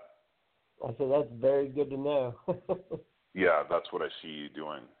 What's that? I said that's very good to know. Yeah, that's what I see you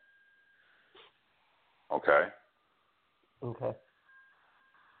doing. Okay. Okay.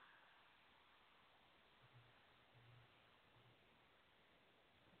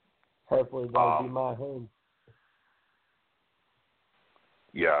 Hopefully that'll be my home.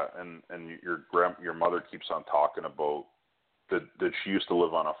 Yeah, and your mother keeps on talking about did she used to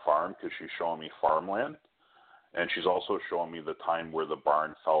live on a farm, because she's showing me farmland, and she's also showing me the time where the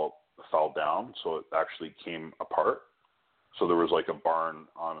barn fell down, so it actually came apart. So there was like a barn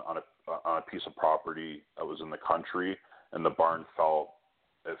on a piece of property that was in the country, and the barn fell,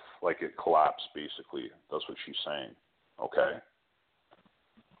 it collapsed basically. That's what she's saying. Okay.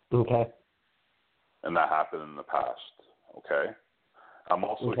 Okay. And that happened in the past. Okay. I'm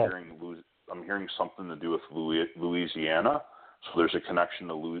also hearing something to do with Louisiana. So there's a connection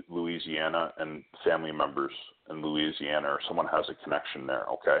to Louisiana and family members in Louisiana, or someone has a connection there.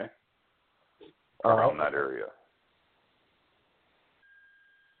 Okay. Around that area.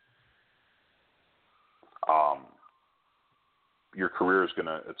 Your career is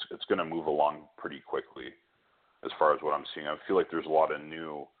it's gonna move along pretty quickly, as far as what I'm seeing. I feel like there's a lot of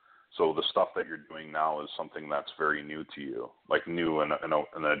new. So the stuff that you're doing now is something that's very new to you, like new in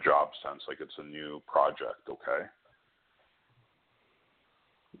a job sense, like it's a new project. Okay.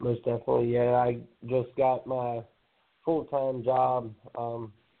 Most definitely, yeah. I just got my full-time job a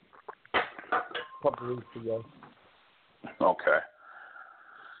couple weeks ago. Okay.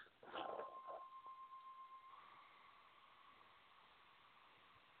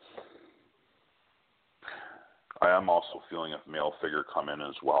 I am also feeling a male figure come in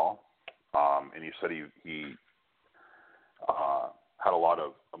as well, and he said he had a lot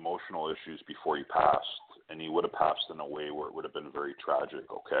of emotional issues before he passed, and he would have passed in a way where it would have been very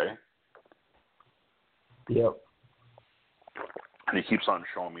tragic. Okay. Yep. And he keeps on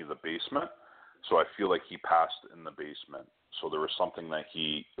showing me the basement, so I feel like he passed in the basement. So there was something that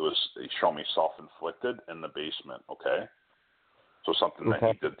he showed me self-inflicted in the basement. Okay. So something that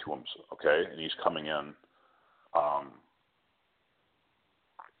he did to him. Okay, and he's coming in.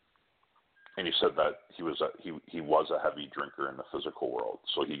 And he said that he was a heavy drinker in the physical world,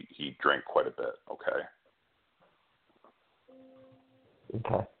 so he drank quite a bit. Okay.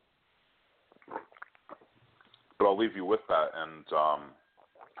 Okay. But I'll leave you with that, and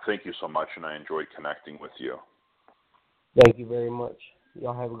thank you so much, and I enjoyed connecting with you. Thank you very much.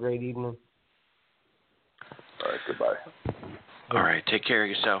 Y'all have a great evening. All right, goodbye. All right, take care of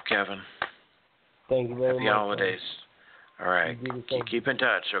yourself, Kevin. Thank you very much. Happy holidays. All right, keep in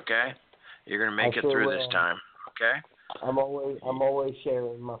touch, okay? You're gonna make it through this time, okay? I'm always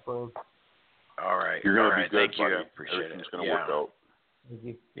sharing, my friend. All right. You're gonna be good, thank you. buddy. I appreciate Everything's it. gonna work out. Thank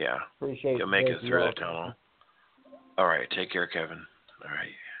you. Yeah. Appreciate it. You'll make it through the tunnel. All right. Take care, Kevin. All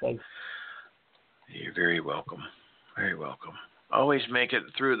right. Thanks. You're very welcome. Very welcome. Always make it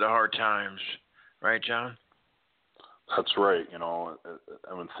through the hard times, right, John? That's right. You know,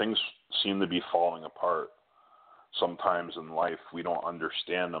 and when things seem to be falling apart, sometimes in life we don't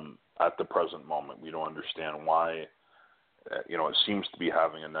understand them at the present moment. We don't understand why. You know, it seems to be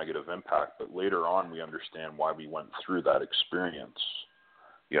having a negative impact, but later on we understand why we went through that experience.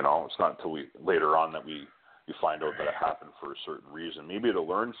 You know, it's not until later on that we find out that it happened for a certain reason. Maybe to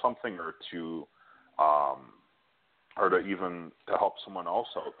learn something, or to even to help someone else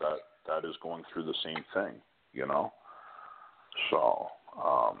out that is going through the same thing. You know, so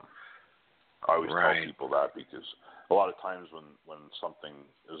I always Right. tell people that because a lot of times when something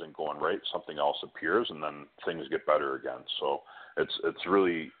isn't going right, something else appears, and then things get better again. So it's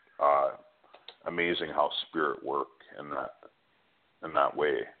really amazing how spirit work in that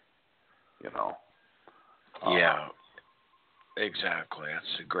way, you know. Yeah. Exactly.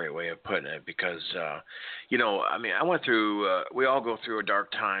 That's a great way of putting it because, I mean, I went through, we all go through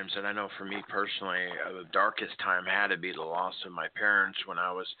dark times, and I know for me personally, the darkest time had to be the loss of my parents when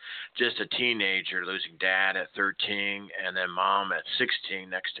I was just a teenager, losing dad at 13 and then mom at 16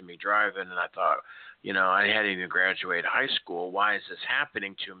 next to me driving, and I thought, I hadn't even graduated high school. Why is this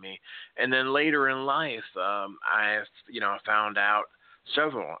happening to me? And then later in life, I found out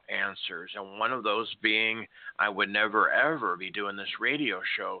several answers, and one of those being I would never ever be doing this radio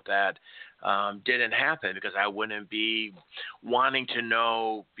show. That didn't happen because I wouldn't be wanting to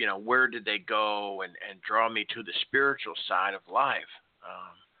know, where did they go and draw me to the spiritual side of life.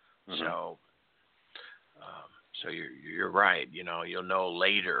 So you're right. You'll know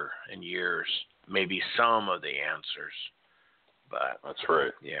later in years maybe some of the answers, but that's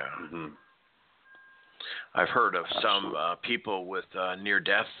right. Yeah. Mm-hmm. I've heard of some people with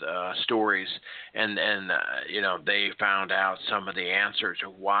near-death stories, and they found out some of the answers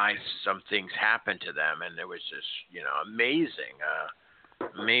of why some things happened to them, and it was just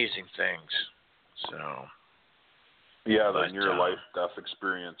amazing things. So. Yeah, the near-life death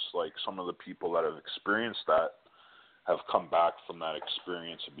experience, like some of the people that have experienced that have come back from that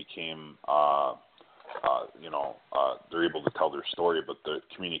experience and became, they're able to tell their story, but the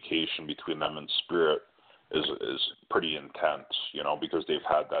communication between them and spirit is pretty intense, because they've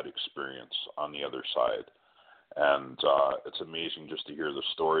had that experience on the other side. And it's amazing just to hear the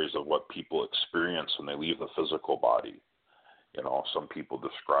stories of what people experience when they leave the physical body. Some people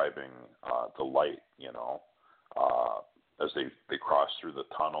describing the light, as they cross through the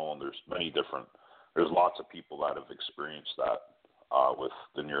tunnel, and there's lots of people that have experienced that with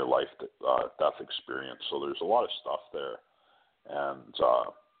the near-life death experience. So there's a lot of stuff there. And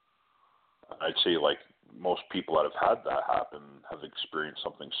I'd say, like, most people that have had that happen have experienced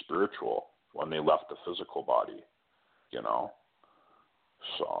something spiritual when they left the physical body,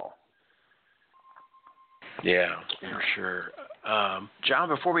 So. Yeah, for sure. John,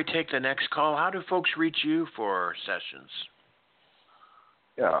 before we take the next call, how do folks reach you for sessions?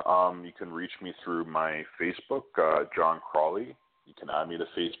 Yeah, you can reach me through my Facebook, John Crawley. You can add me to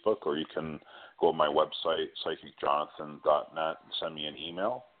Facebook, or you can go to my website, psychicjonathan.net, and send me an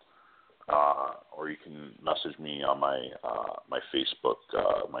email. Or you can message me on my Facebook,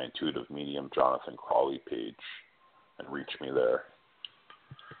 my Intuitive Medium Jonathan Crawley page, and reach me there.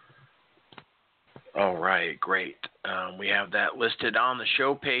 All right, great. We have that listed on the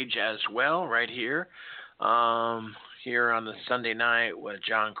show page as well, right here. Here on the Sunday night with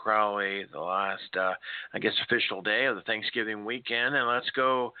John Crawley, the last, official day of the Thanksgiving weekend. And let's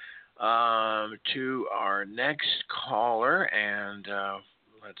go to our next caller, and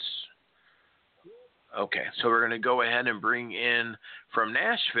Okay, so we're going to go ahead and bring in from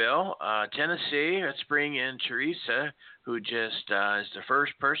Nashville, Tennessee. Let's bring in Teresa, who just is the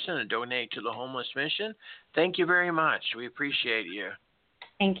first person to donate to the homeless mission. Thank you very much. We appreciate you.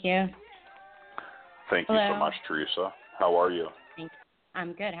 Thank you. Thank you so much, Teresa. How are you? Thanks.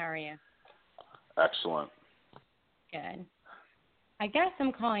 I'm good. How are you? Excellent. Good. I guess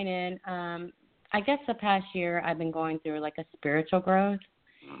I'm calling in. The past year I've been going through like a spiritual growth.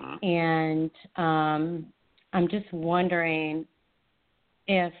 Mm-hmm. And I'm just wondering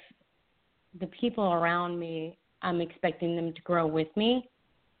if the people around me, I'm expecting them to grow with me,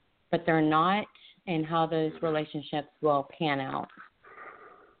 but they're not, and how those relationships will pan out.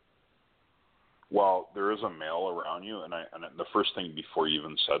 Well, there is a male around you, and the first thing before you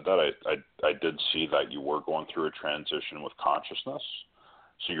even said that, I did see that you were going through a transition with consciousness,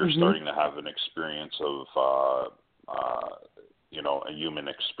 so you're starting to have an experience of a human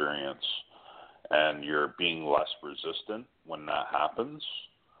experience, and you're being less resistant when that happens.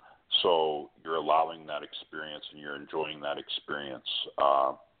 So you're allowing that experience, and you're enjoying that experience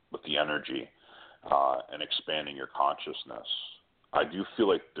with the energy and expanding your consciousness. I do feel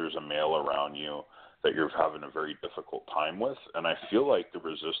like there's a male around you that you're having a very difficult time with, and I feel like the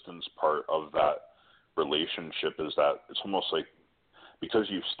resistance part of that relationship is that it's almost like because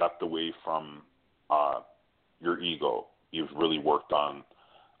you've stepped away from your ego, you've really worked on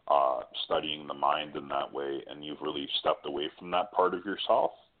studying the mind in that way, and you've really stepped away from that part of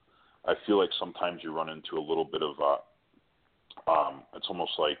yourself. I feel like sometimes you run into a little bit of it's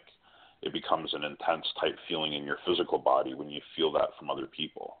almost like it becomes an intense type feeling in your physical body when you feel that from other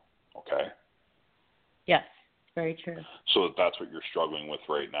people. Okay? Yes. Very true. So that's what you're struggling with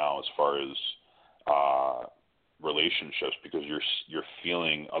right now as far as relationships, because you're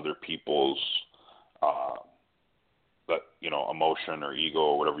feeling other people's that, you know, emotion or ego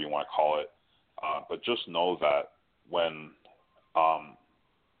or whatever you want to call it. But just know that when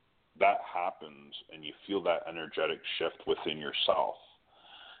that happens and you feel that energetic shift within yourself,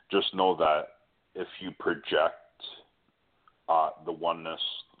 just know that if you project the oneness,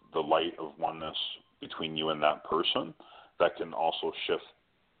 the light of oneness between you and that person, that can also shift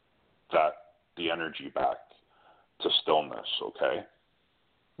the energy back to stillness, okay?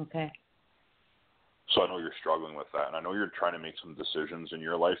 Okay. So I know you're struggling with that, and I know you're trying to make some decisions in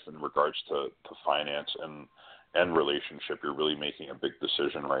your life in regards to finance and relationship. You're really making a big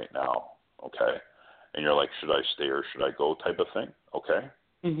decision right now, okay? And you're like, should I stay or should I go type of thing, okay?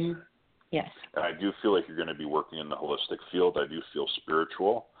 Mhm. Yes. And I do feel like you're going to be working in the holistic field. I do feel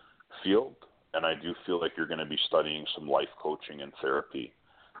spiritual field, and I do feel like you're going to be studying some life coaching and therapy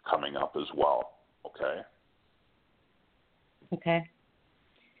coming up as well, okay? Okay.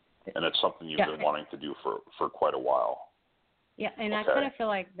 And it's something you've been wanting to do for quite a while. Yeah, and okay? I kind of feel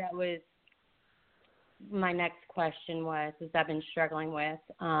like that was my next question was, is I've been struggling with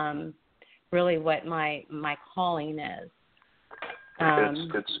really what my calling is.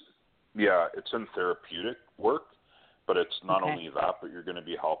 It's in therapeutic work, but it's not okay. only that, but you're going to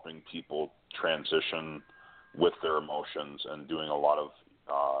be helping people transition with their emotions and doing a lot of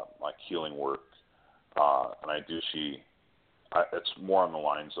like healing work. And I do see it's more on the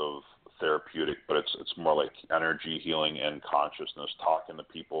lines of therapeutic, but it's more like energy healing and consciousness, talking to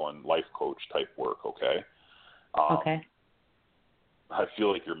people and life coach type work, okay? Okay. I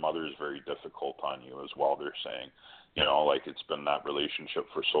feel like your mother is very difficult on you as well, they're saying. You know, like it's been that relationship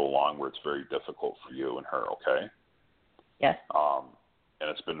for so long where it's very difficult for you and her, okay? Yes.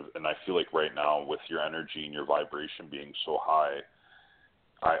 And I feel like right now with your energy and your vibration being so high,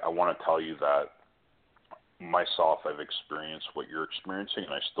 I want to tell you that myself, I've experienced what you're experiencing,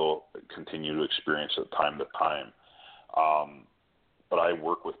 and I still continue to experience it time to time. But I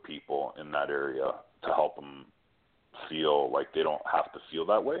work with people in that area to help them feel like they don't have to feel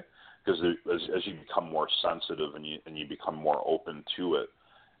that way, because as you become more sensitive and you become more open to it,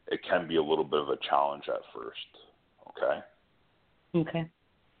 it can be a little bit of a challenge at first. Okay. Okay.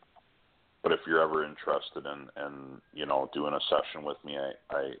 But if you're ever interested in you know, doing a session with me,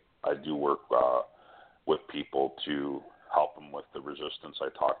 I do work with people to help them with the resistance I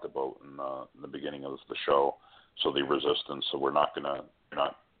talked about in the beginning of the show. So the resistance, so we're not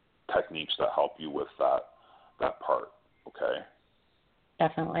techniques that help you with that part, okay?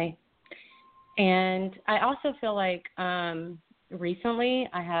 Definitely. And I also feel like recently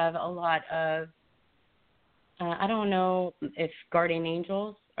I have a lot of, I don't know if guardian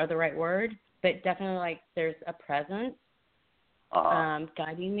angels are the right word, but definitely like there's a presence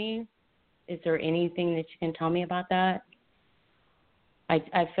guiding me. Is there anything that you can tell me about that?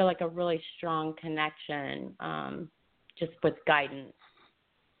 I feel like a really strong connection just with guidance.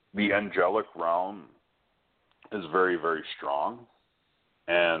 The angelic realm is very, very strong.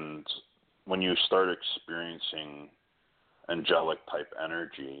 And when you start experiencing angelic type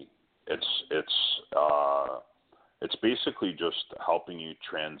energy, it's basically just helping you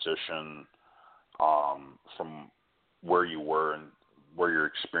transition from where you were and what you're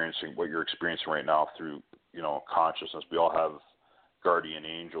experiencing right now through, you know, consciousness. We all have guardian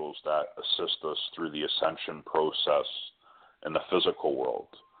angels that assist us through the ascension process in the physical world.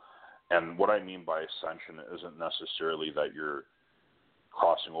 And what I mean by ascension isn't necessarily that you're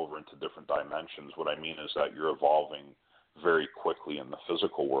crossing over into different dimensions. What I mean is that you're evolving very quickly in the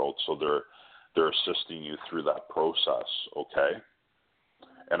physical world, so they're assisting you through that process, okay?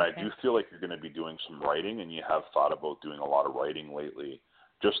 And I do feel like you're going to be doing some writing, and you have thought about doing a lot of writing lately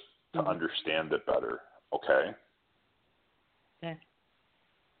just to understand it better, okay? Okay.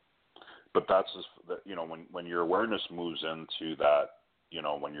 But that's, you know, when your awareness moves into that, you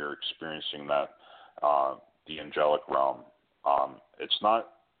know, when you're experiencing that, the angelic realm, it's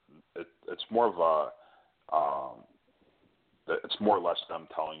more of a, it's more or less them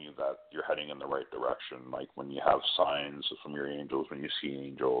telling you that you're heading in the right direction. Like when you have signs from your angels, when you see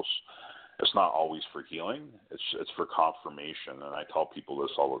angels, it's not always for healing. It's for confirmation. And I tell people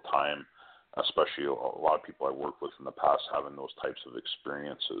this all the time, especially a lot of people I worked with in the past having those types of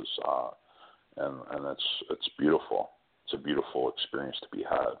experiences. And it's beautiful. It's a beautiful experience to be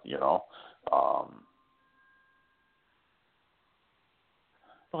had, you know.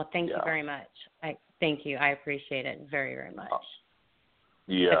 Well, thank you very much. Thank you. I appreciate it very, very much.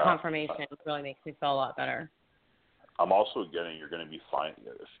 The confirmation really makes me feel a lot better. I'm also getting you're going to be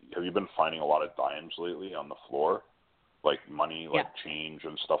have you been finding a lot of dimes lately on the floor, like money, like change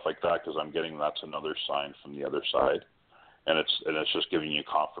and stuff like that? Because I'm getting that's another sign from the other side, and it's just giving you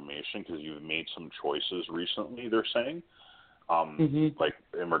confirmation because you've made some choices recently. They're saying, like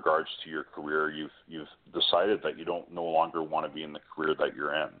in regards to your career, you've decided that you don't no longer want to be in the career that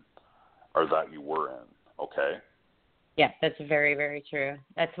you're in, or that you were in. Okay. Yeah, that's very, very true.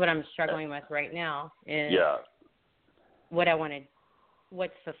 That's what I'm struggling with right now. Is what I wanted,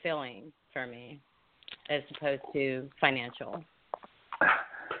 what's fulfilling for me, as opposed to financial.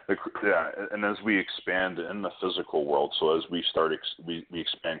 Yeah, and as we expand in the physical world, so as we start we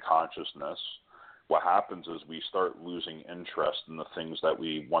expand consciousness, what happens is we start losing interest in the things that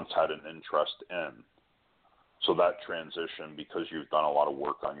we once had an interest in. So that transition, because you've done a lot of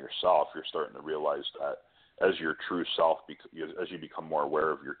work on yourself, you're starting to realize that as your true self, as you become more aware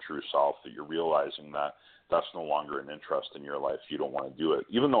of your true self, that you're realizing that that's no longer an interest in your life. You don't want to do it.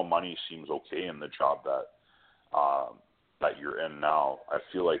 Even though money seems okay in the job that you're in now, I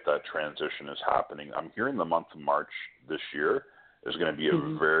feel like that transition is happening. I'm hearing the month of March this year is going to be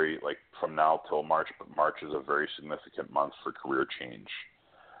a very, like from now till March, but March is a very significant month for career change.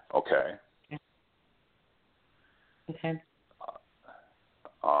 Okay. Okay.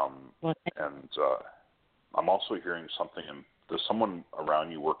 And I'm also hearing something. Does someone around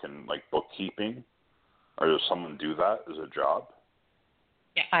you work in like bookkeeping, or does someone do that as a job?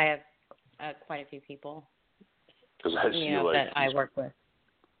 Yeah, I have quite a few people. Because I see that I work with.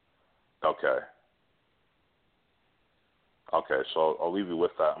 Okay. Okay, so I'll leave you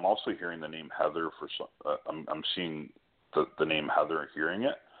with that. I'm also hearing the name Heather for some. I'm seeing the name Heather, hearing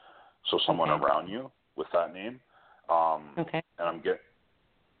it. So someone around you with that name. Okay. And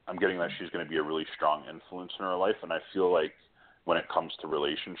I'm getting that she's going to be a really strong influence in her life, and I feel like when it comes to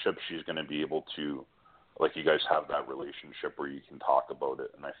relationships, she's going to be able to, like you guys have that relationship where you can talk about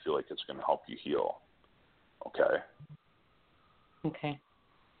it, and I feel like it's going to help you heal. Okay. Okay.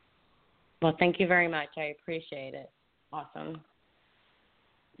 Well, thank you very much. I appreciate it. Awesome.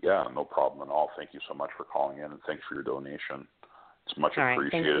 Yeah, no problem at all. Thank you so much for calling in, and thanks for your donation. It's much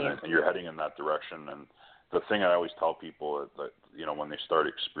appreciated, and you're heading in that direction. And the thing I always tell people is that, when they start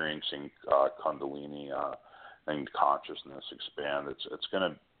experiencing Kundalini and consciousness expand,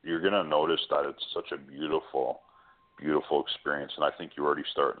 you're gonna notice that it's such a beautiful, beautiful experience, and I think you're already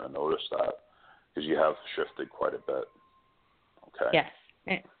starting to notice that because you have shifted quite a bit. Okay.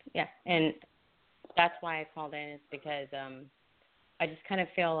 Yes. Yeah, and that's why I called in, is because I just kind of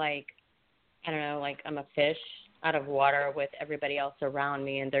feel like, I don't know, like I'm a fish out of water with everybody else around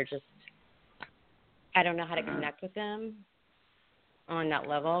me, and they're just, I don't know how to connect with them on that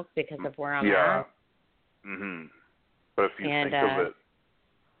level because of where I'm at. Mhm. But if you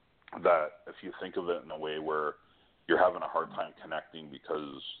think of it in a way where you're having a hard time connecting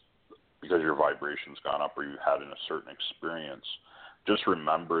because your vibration's gone up or you had in a certain experience, just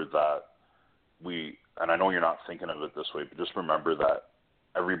remember that and I know you're not thinking of it this way, but just remember that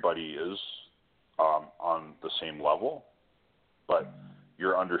everybody is on the same level, but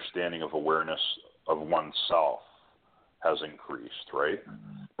your understanding of awareness of oneself has increased, right?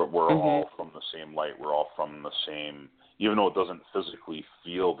 But we're all from the same light. We're all from the same, even though it doesn't physically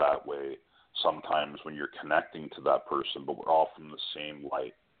feel that way sometimes when you're connecting to that person, but we're all from the same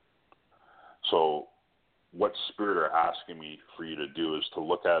light. So what Spirit are asking me for you to do is to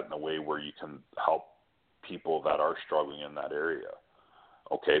look at it in a way where you can help people that are struggling in that area.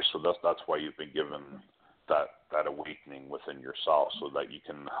 Okay, so that's why you've been given that awakening within yourself, so that you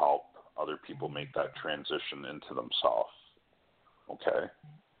can help other people make that transition into themselves. Okay?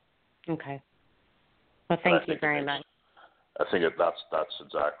 Okay. Well, thank you very much. I think that's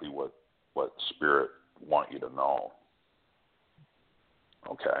exactly what Spirit want you to know.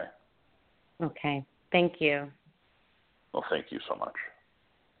 Okay? Okay. Thank you. Well, thank you so much.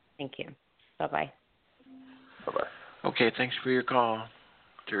 Thank you. Bye-bye. Bye-bye. Okay, thanks for your call,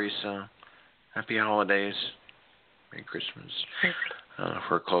 Teresa. Happy holidays. Merry Christmas. I don't know if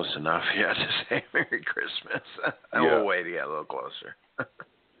we're close enough yet to say Merry Christmas. We'll wait to get a little closer.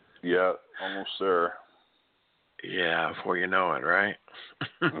 Yeah, almost there. Yeah, before you know it, right?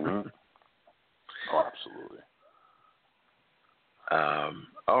 Mm-hmm. Oh, absolutely.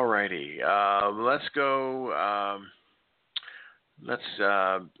 All righty. Let's go. Let's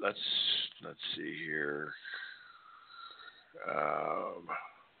see here.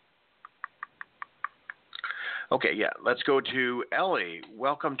 Okay, yeah. Let's go to Ellie.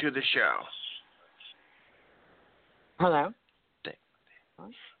 Welcome to the show. Hello.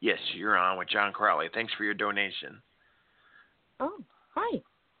 Yes, you're on with John Crawley. Thanks for your donation. Oh, hi.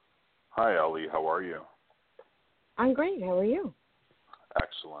 Hi, Ellie. How are you? I'm great. How are you?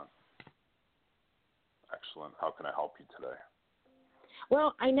 Excellent. Excellent. How can I help you today?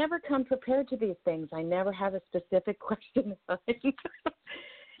 Well, I never come prepared to these things. I never have a specific question. So you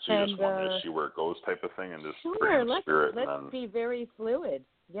just want me to see where it goes type of thing and just bring sure, the spirit? Let's be very fluid.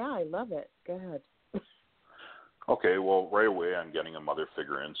 Yeah, I love it. Go ahead. Okay, well, right away I'm getting a mother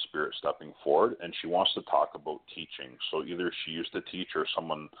figure in spirit stepping forward, and she wants to talk about teaching. So either she used to teach or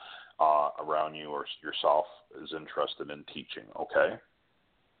someone around you or yourself is interested in teaching, okay?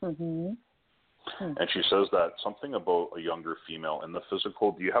 Mm-hmm. And she says that something about a younger female in the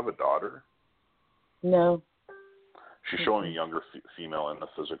physical. Do you have a daughter? No. She's showing a younger female in the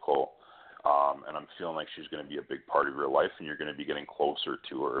physical, and I'm feeling like she's going to be a big part of your life, and you're going to be getting closer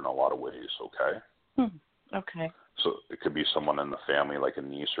to her in a lot of ways, okay? Okay. So it could be someone in the family, like a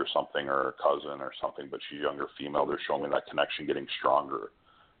niece or something, or a cousin or something, but she's younger female. They're showing me that connection getting stronger,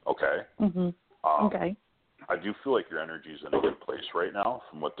 okay? Okay. I do feel like your energy is in a good place right now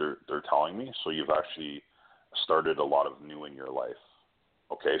from what they're telling me. So you've actually started a lot of new in your life,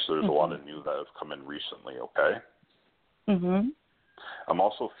 okay? So there's a lot of new that have come in recently, okay? I'm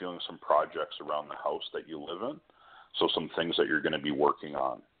also feeling some projects around the house that you live in, so some things that you're going to be working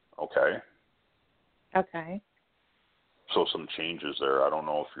on, okay? Okay. So some changes there. I don't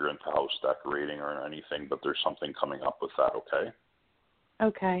know if you're into house decorating or anything, but there's something coming up with that, okay?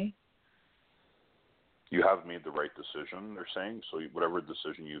 Okay. You have made the right decision, they're saying. So whatever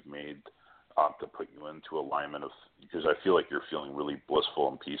decision you've made to put you into alignment of, because I feel like you're feeling really blissful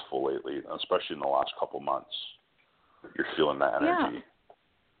and peaceful lately, especially in the last couple months. You're feeling that energy.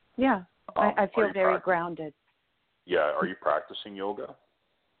 Yeah. I feel very grounded. Yeah. Are you practicing yoga?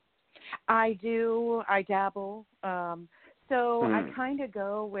 I do. I dabble. So I kind of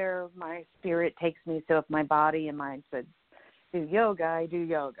go where my spirit takes me. So if my body and mind says do yoga, I do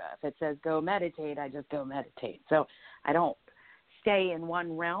yoga. If it says go meditate, I just go meditate. So I don't stay in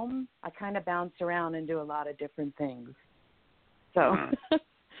one realm. I kind of bounce around and do a lot of different things. So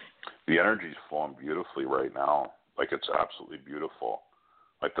the energy's flowing beautifully right now. Like it's absolutely beautiful.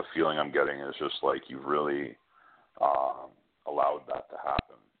 Like the feeling I'm getting is just like you've really allowed that to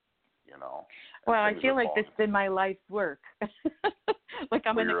happen. You know. Well, I feel like this has been my life's work. Like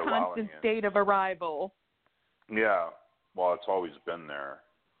I'm in a constant state of arrival. Yeah. Well, it's always been there.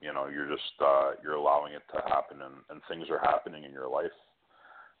 You know, you're just you're allowing it to happen, and things are happening in your life.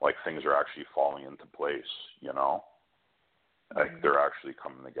 Like things are actually falling into place. You know, like they're actually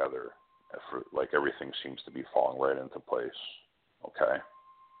coming together. Like everything seems to be falling right into place. Okay.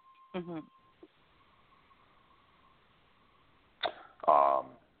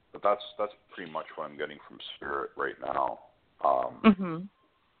 But that's pretty much what I'm getting from spirit right now.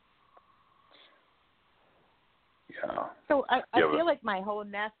 Yeah. So I feel like my whole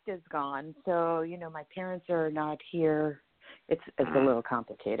nest is gone. So, you know, my parents are not here. It's a little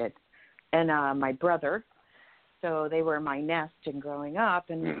complicated. And my brother, so they were my nest in growing up.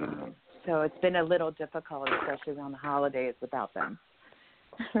 And so it's been a little difficult, especially around the holidays without them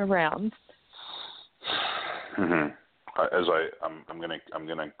around. As I'm gonna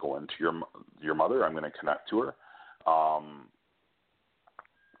go into your mother. I'm gonna connect to her.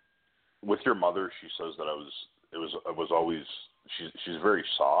 With your mother, she says that it was always she's very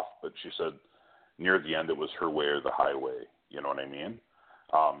soft, but she said near the end it was her way or the highway. You know what I mean?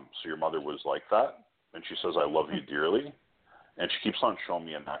 So your mother was like that, and she says I love you dearly, and she keeps on showing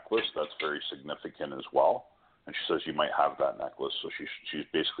me a necklace that's very significant as well. And she says you might have that necklace, so she's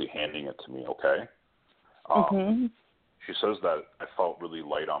basically handing it to me. Okay. She says that I felt really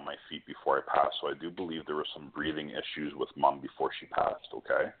light on my feet before I passed, so I do believe there were some breathing issues with Mom before she passed,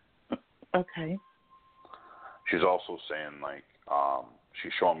 okay? Okay. She's also saying, like,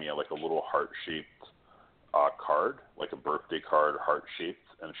 she's showing me, like, a little heart-shaped card, like a birthday card, heart-shaped,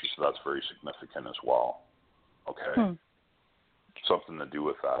 and she said that's very significant as well, okay? Something to do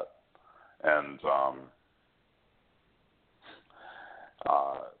with that. And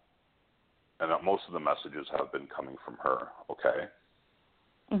most of the messages have been coming from her, okay?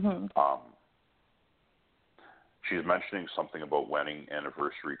 She's mentioning something about wedding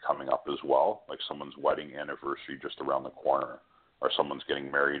anniversary coming up as well, like someone's wedding anniversary just around the corner, or someone's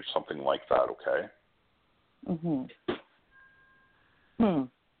getting married, something like that, okay?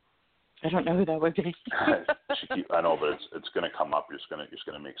 I don't know who that would be. I know, but it's going to come up. It's going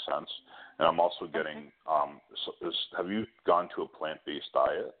to make sense. And I'm also getting, have you gone to a plant-based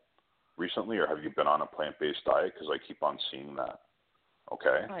diet recently, or have you been on a plant-based diet? Because I keep on seeing that.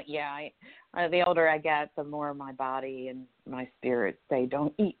 Okay. The older I get, the more my body and my spirit say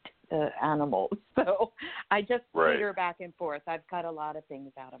don't eat animals. So I just teeter back and forth. I've cut a lot of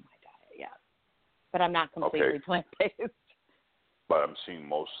things out of my diet. but I'm not completely plant-based. But I'm seeing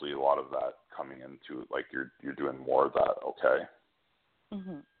mostly a lot of that coming into, like, you're doing more of that, okay?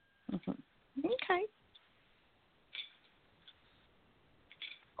 Okay.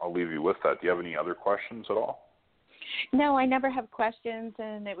 I'll leave you with that. Do you have any other questions at all? No, I never have questions,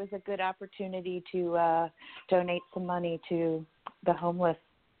 and it was a good opportunity to donate some money to the homeless.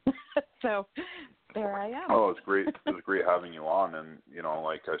 So there I am. Oh, it's great. It was great having you on, and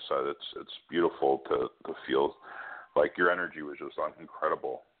like I said, it's beautiful to feel like your energy was just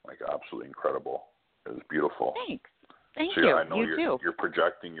incredible, like absolutely incredible. It was beautiful. Thanks. Thank so, you. I know you too. You're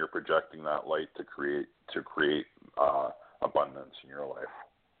projecting that light to create abundance in your life.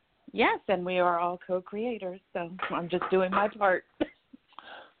 Yes, and we are all co-creators, so I'm just doing my part.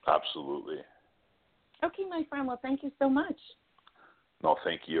 Absolutely. Okay, my friend. Well, thank you so much. No,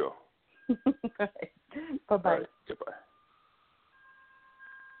 thank you. Bye-bye. Right, goodbye.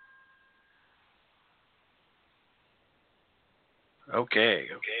 Okay.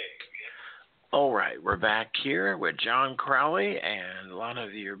 All right, we're back here with John Crawley and a lot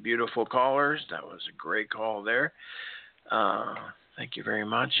of your beautiful callers. That was a great call there. Thank you very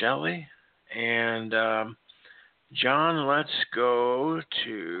much, Ellie. And John, let's go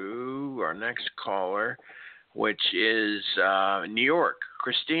to our next caller, which is New York.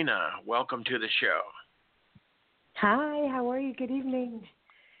 Christina, welcome to the show. Hi, how are you? Good evening.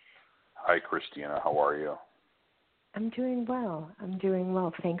 Hi, Christina. How are you? I'm doing well.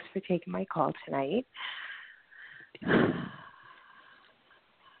 Thanks for taking my call tonight.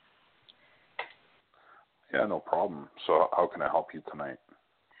 Yeah, no problem. So how can I help you tonight?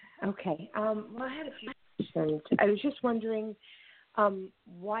 Okay. Well, I had a few questions. I was just wondering,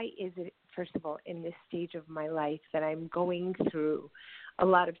 why is it, first of all, in this stage of my life that I'm going through a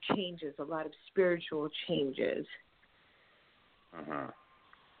lot of changes, a lot of spiritual changes? Mm-hmm.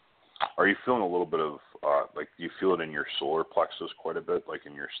 Are you feeling a little bit of, do you feel it in your solar plexus quite a bit, like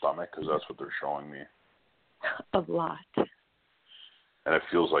in your stomach? Because that's what they're showing me. A lot. And it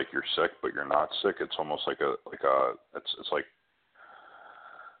feels like you're sick, but you're not sick. It's almost it's like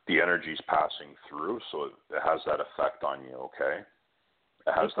the energy's passing through, so it has that effect on you. Okay,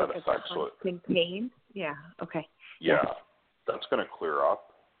 it has that effect. So in pain. Yeah. Okay. Yeah, that's going to clear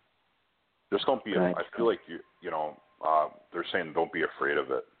up. Just don't be. I feel like they're saying don't be afraid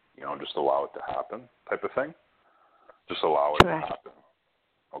of it. Just allow it to happen, type of thing. Just allow it to happen.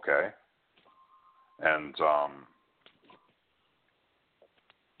 Okay. And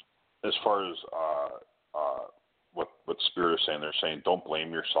as far as what Spirit is saying, they're saying don't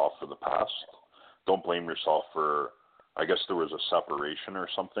blame yourself for the past. Don't blame yourself for, I guess there was a separation or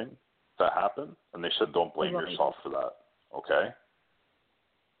something that happened, and they said don't blame yourself for that. Okay?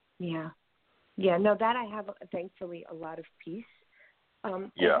 Yeah. Yeah, no, that I have, thankfully, a lot of peace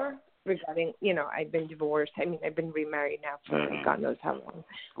over regarding, I've been divorced. I mean, I've been remarried now for God knows how long.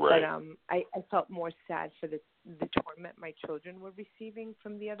 Right. But I felt more sad for the torment my children were receiving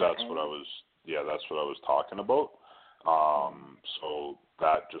from the other That's end. what I was talking about. So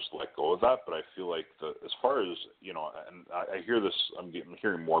that, just let go of that. But I feel like as far as, and I hear this, I'm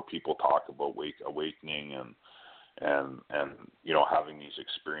hearing more people talk about awakening and having these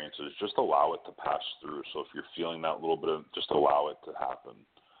experiences. Just allow it to pass through. So if you're feeling that little bit of, just allow it to happen,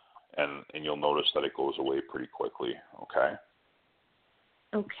 and you'll notice that it goes away pretty quickly. Okay.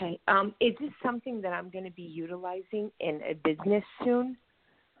 Okay. Is this something that I'm going to be utilizing in a business soon?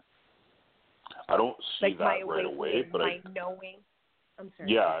 I don't see that my right away, but my knowing. I'm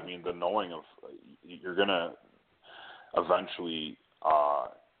sorry. Yeah, I mean the knowing of you're gonna eventually.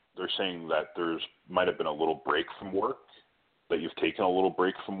 They're saying that might have been a little break from work, that you've taken a little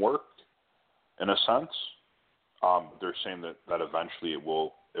break from work, in a sense. They're saying that eventually it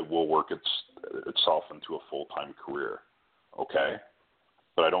will work itself into a full-time career. Okay.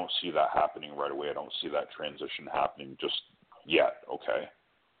 But I don't see that happening right away. I don't see that transition happening just yet, okay?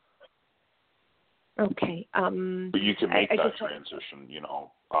 Okay. But you can make that transition,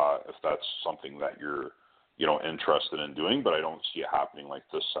 if that's something that you're, interested in doing, but I don't see it happening like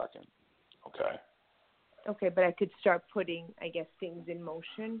this second, okay? Okay, but I could start putting, I guess, things in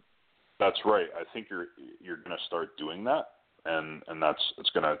motion. That's right. I think you're going to start doing that, and it's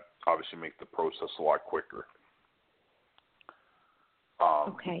going to obviously make the process a lot quicker.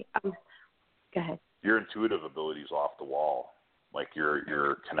 Okay. Go ahead. Your intuitive ability is off the wall. Like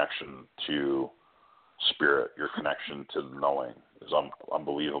your connection to spirit, your connection to the knowing is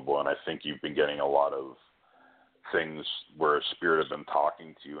unbelievable. And I think you've been getting a lot of things where a spirit has been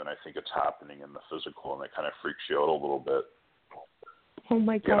talking to you, and I think it's happening in the physical, and it kind of freaks you out a little bit. Oh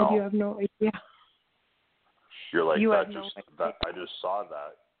my God, you have no idea. You're like, I just saw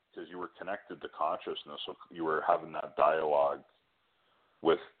that. because you were connected to consciousness, so you were having that dialogue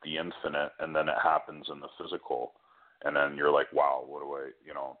with the infinite, and then it happens in the physical, and then you're like, wow, what do I,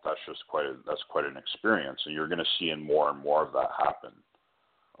 that's quite an experience, and you're going to see more and more of that happen.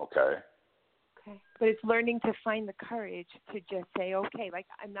 Okay. Okay. But it's learning to find the courage to just say, okay, like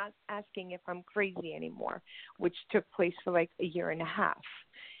I'm not asking if I'm crazy anymore, which took place for like a year and a half,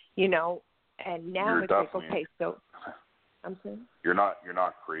 and now You're it's like, okay, so I'm saying you're not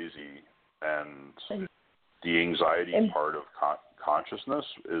crazy, and the anxiety part of consciousness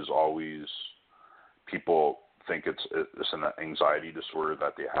is always, people think it's an anxiety disorder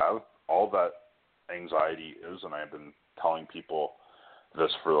that they have. All that anxiety is, and I've been telling people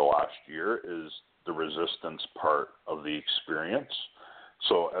this for the last year, is the resistance part of the experience.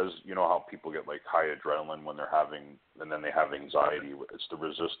 So as you know how people get like high adrenaline when they're having, and then they have anxiety, it's the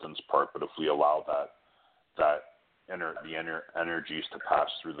resistance part. But if we allow the energies to pass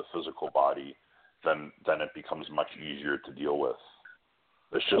through the physical body, then it becomes much easier to deal with.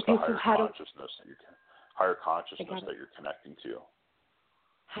 It's just a higher consciousness that you're connecting to.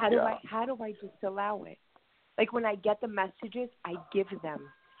 How do I just allow it? Like when I get the messages, I give them,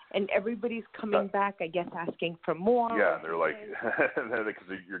 and everybody's coming back, I guess, asking for more. Yeah, they're like, because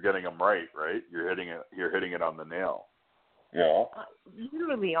you're getting them right? You're hitting it on the nail. Yeah.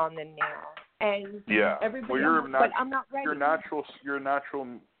 Literally on the nail, and yeah. everybody. Well, but I'm not ready. You're a natural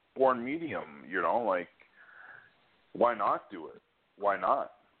born medium. Like, why not do it? Why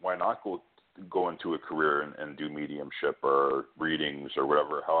not? Why not go into a career and do mediumship or readings or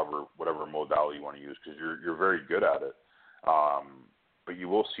whatever modality you want to use, because you're very good at it. But you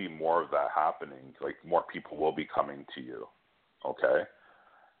will see more of that happening. Like more people will be coming to you. Okay.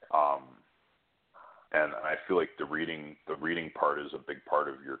 And I feel like the reading part is a big part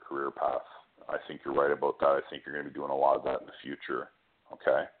of your career path. I think you're right about that. I think you're going to be doing a lot of that in the future.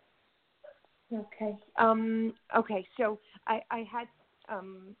 Okay. Okay. Okay. So I had.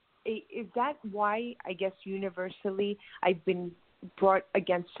 Is that why, I guess, universally I've been brought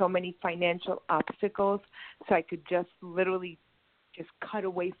against so many financial obstacles, so I could just literally just cut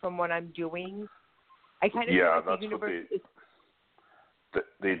away from what I'm doing? I kind of feel like that's the universe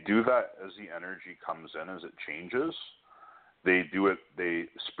they do that as the energy comes in, as it changes. They do it.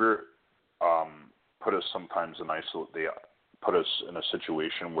 Spirit put us sometimes they put us in a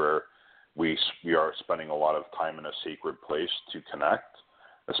situation where we are spending a lot of time in a sacred place to connect,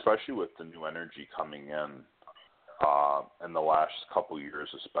 especially with the new energy coming in the last couple of years,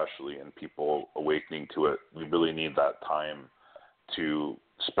 especially, and people awakening to it. We really need that time to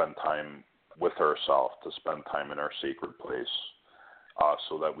spend time with ourselves, to spend time in our sacred place,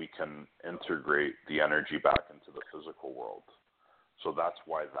 so that we can integrate the energy back into the physical world. So that's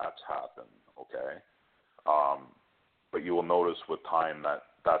why that's happened, okay? But you will notice with time that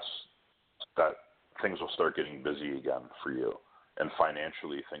things will start getting busy again for you, and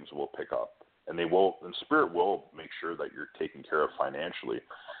financially things will pick up. And Spirit will make sure that you're taken care of financially.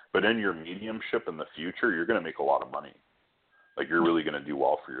 But in your mediumship in the future, you're going to make a lot of money. Like, you're really going to do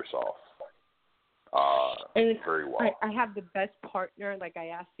well for yourself. Very well. I have the best partner. Like, I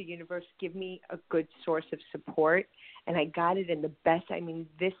asked the universe, give me a good source of support, and I got it in the best. I mean,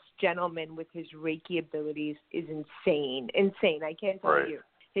 this gentleman with his Reiki abilities is insane. I can't tell you.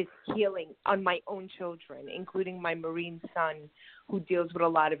 His healing on my own children, including my Marine son, who deals with a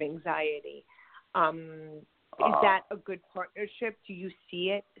lot of anxiety. Is that a good partnership? Do you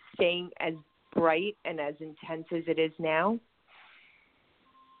see it staying as bright and as intense as it is now?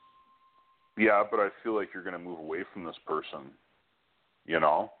 Yeah, but I feel like you're going to move away from this person,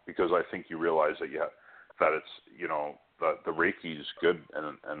 because I think you realize that it's, that the Reiki is good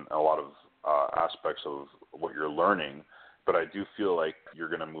and a lot of aspects of what you're learning, but I do feel like you're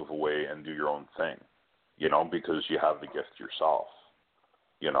going to move away and do your own thing, because you have the gift yourself,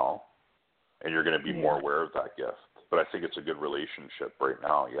 and you're going to be more aware of that gift. But I think it's a good relationship right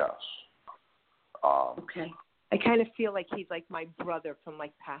now, yes. Okay. I kind of feel like he's like my brother from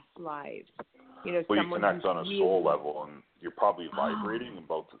like past lives. Well, you connect on a soul level, and you're probably vibrating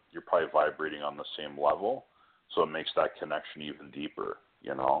on the same level, so it makes that connection even deeper,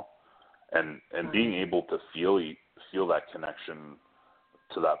 And being able to feel that connection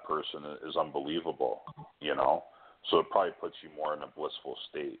to that person is unbelievable, So it probably puts you more in a blissful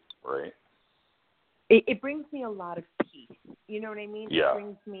state, right? It brings me a lot of peace. You know what I mean? Yeah. It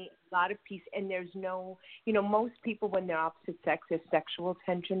brings me a lot of peace. And there's no, most people when they're opposite sex, there's sexual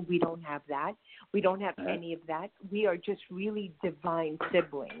tension. We don't have that. We don't have any of that. We are just really divine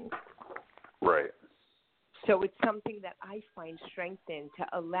siblings. Right. So it's something that I find strength in to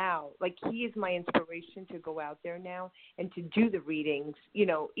allow. Like, he is my inspiration to go out there now and to do the readings,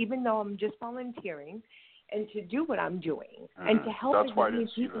 even though I'm just volunteering, and to do what I'm doing and to help That's as why I many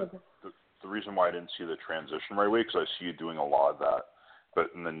didn't see people. the reason why I didn't see the transition right away, because I see you doing a lot of that.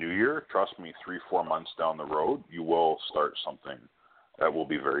 But in the new year, trust me, 3-4 months down the road, you will start something that will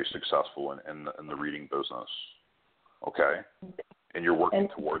be very successful in the reading business. Okay? And you're working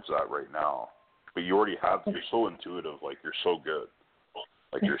towards that right now. But you already have, you're so intuitive, like you're so good.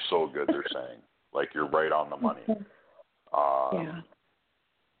 Like you're so good, they're saying. Like you're right on the money.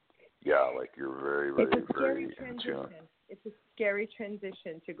 Yeah, like you're very, very, very in tune. It's a scary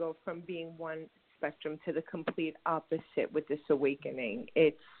transition to go from being one spectrum to the complete opposite with this awakening.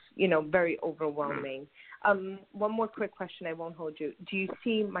 It's, very overwhelming. One more quick question, I won't hold you. Do you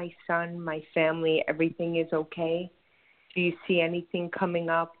see my son, my family, everything is okay? Do you see anything coming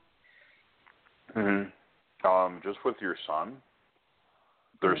up? Just with your son,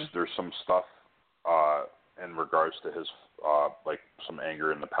 there's some stuff in regards to his like some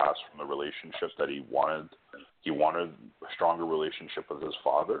anger in the past from the relationship that he wanted. He wanted a stronger relationship with his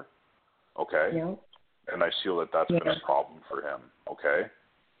father. Okay. Yeah. And I feel that that's been a problem for him. Okay.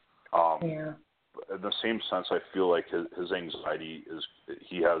 In the same sense, I feel like his anxiety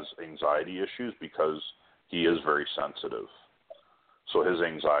he has anxiety issues because he is very sensitive. So his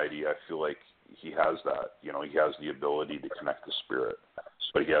anxiety, I feel like he has that. He has the ability to connect to spirit,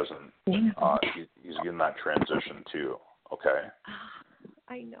 but he hasn't. He's in that transition too. Okay.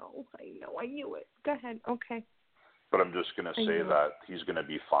 I know. I knew it. Go ahead. Okay. But I'm just going to say that he's going to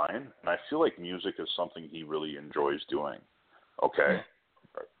be fine. And I feel like music is something he really enjoys doing. Okay?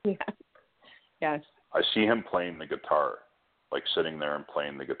 Yeah. Yes. I see him playing the guitar, like sitting there and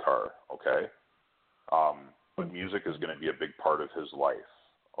playing the guitar. Okay? But music is going to be a big part of his life.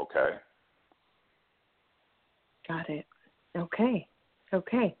 Okay? Got it. Okay.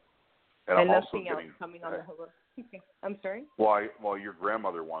 And I'm also nothing else coming on the horizon. Okay. I'm sorry? Well, your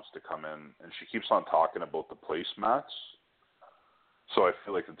grandmother wants to come in, and she keeps on talking about the placemats. So I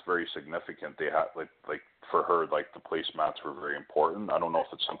feel like it's very significant. They had like for her, like the placemats were very important. I don't know if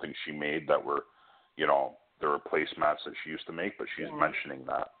it's something she made that were, there were placemats that she used to make, but she's mentioning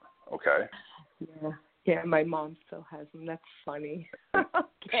that. Okay. Yeah. My mom still has them. That's funny.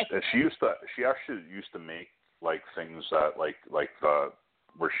 Okay. And she actually used to make like things that like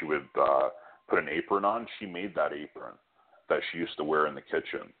where she would put an apron on. She made that apron that she used to wear in the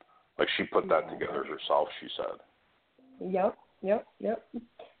kitchen. Like she put that together herself, she said. Yep.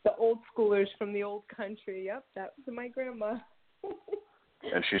 The old schoolers from the old country. Yep, that was my grandma.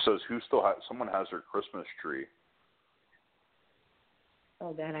 And she says, someone has her Christmas tree.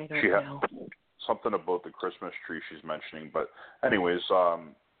 Oh, that I don't know. Something about the Christmas tree she's mentioning. But anyways,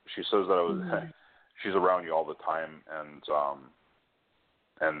 she says that she's around you all the time, and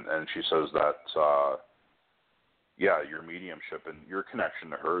she says that your mediumship and your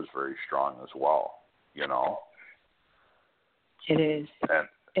connection to her is very strong as well. It is. And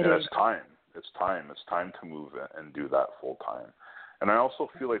it's time. It's time to move and do that full time. And I also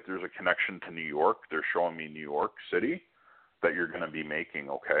feel like there's a connection to New York. They're showing me New York City that you're going to be making,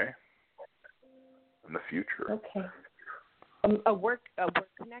 okay, in the future. Okay. A work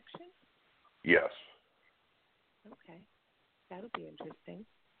connection? Yes. Okay. That'll be interesting.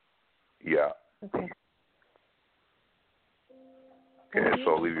 Yeah. Okay. Okay,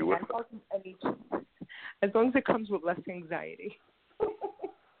 so I'll leave you with that. As long as it comes with less anxiety.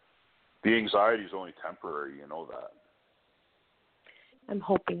 The anxiety is only temporary, you know that. I'm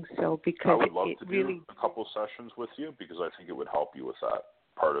hoping so, because I would love to really do a couple sessions with you, because I think it would help you with that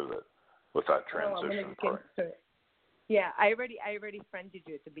part of it, with that transition part. Yeah, I already friended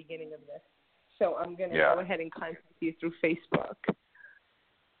you at the beginning of this, so I'm going to go ahead and contact you through Facebook.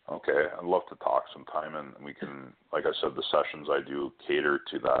 Okay, I'd love to talk sometime, and we can, like I said, the sessions I do cater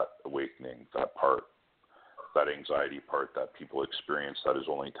to that awakening, that part, that anxiety part that people experience that is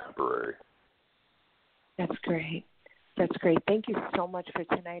only temporary. That's great. Thank you so much for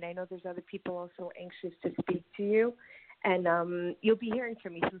tonight. I know there's other people also anxious to speak to you, and you'll be hearing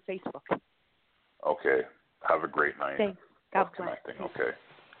from me through Facebook. Okay. Have a great night. Thanks. God bless. Okay.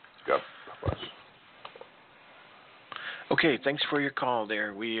 God bless. Okay, thanks for your call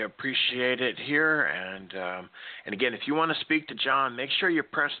there. We appreciate it here. And again, if you want to speak to John, make sure you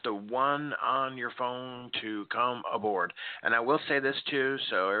press the 1 on your phone to come aboard. And I will say this too,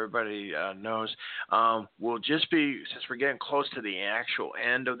 so everybody knows, we'll just be, since we're getting close to the actual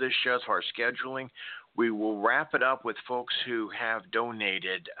end of this show as far as scheduling, we will wrap it up with folks who have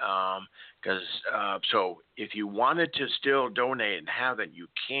donated. So if you wanted to still donate and have it, you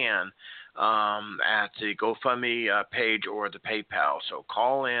can. at the GoFundMe page or the PayPal. So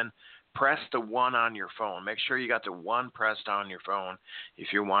call in, press the 1 on your phone. Make sure you got the 1 pressed on your phone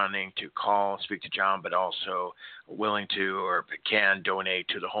if you're wanting to call, speak to John, but also willing to or can donate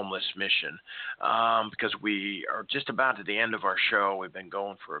to the homeless mission. Because we are just about at the end of our show. We've been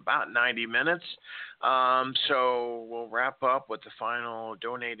going for about 90 minutes. So we'll wrap up with the final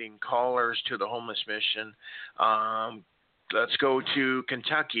donating callers to the homeless mission. Let's go to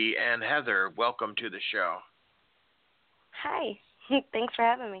Kentucky. And Heather, welcome to the show. Hi. Thanks for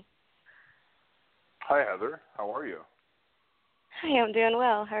having me. Hi, Heather. How are you? Hi, I'm doing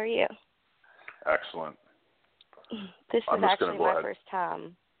well. How are you? Excellent. This is actually my first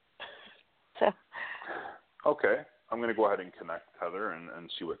time. So. Okay. I'm going to go ahead and connect, Heather, and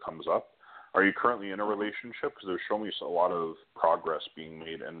see what comes up. Are you currently in a relationship? Because they're showing me a lot of progress being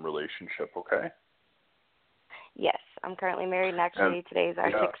made in relationship, okay? Yes, I'm currently married, and actually today's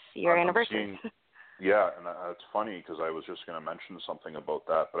our 6-year anniversary. Yeah, and it's funny because I was just going to mention something about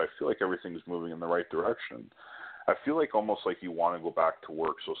that, but I feel like everything's moving in the right direction. I feel like almost like you want to go back to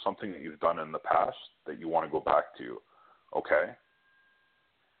work, so something that you've done in the past that you want to go back to, okay?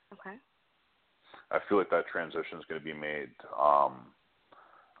 Okay. I feel like that transition is going to be made.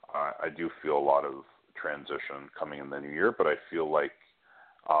 I do feel a lot of transition coming in the new year, but I feel like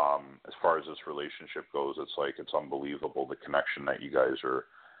as far as this relationship goes, it's unbelievable the connection that you guys are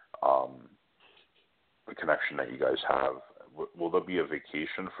have. Will there be a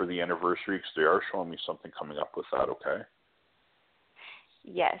vacation for the anniversary? Because they are showing me something coming up with that, okay?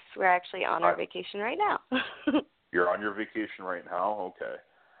 Yes, we're actually on our vacation right now. You're on your vacation right now? Okay.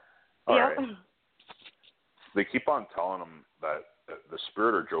 All right. They keep on telling him that the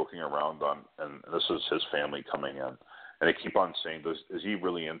spirit are joking around on, and this is his family coming in, and they keep on saying, is he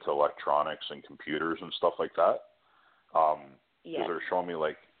really into electronics and computers and stuff like that? Because they're showing me,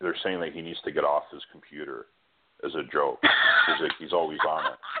 they're saying that he needs to get off his computer as a joke. Because he's always on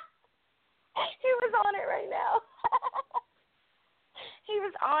it. He was on it right now. He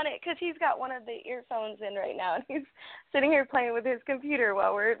was on it because he's got one of the earphones in right now, and he's sitting here playing with his computer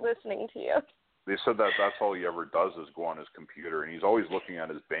while we're listening to you. They said that that's all he ever does is go on his computer, and he's always looking at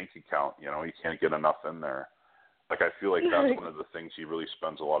his bank account. You know, he can't get enough in there. I feel like that's one of the things he really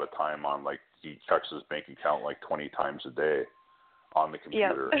spends a lot of time on. He checks his bank account 20 times a day on the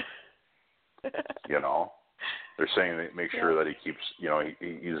computer. Yep. You know, they're saying they make sure that he keeps,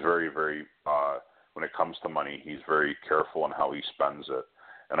 he's very, very, when it comes to money, he's very careful on how he spends it.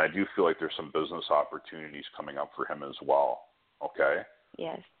 And I do feel like there's some business opportunities coming up for him as well. Okay?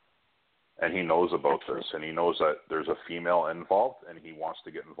 Yes. And he knows about this, and he knows that there's a female involved, and he wants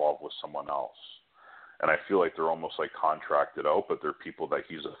to get involved with someone else. And I feel like they're almost contracted out, but they're people that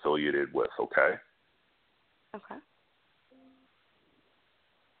he's affiliated with, okay? Okay.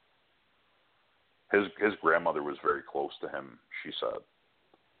 His grandmother was very close to him, she said.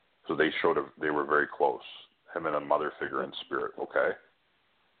 So they were very close, him and a mother figure in spirit, okay?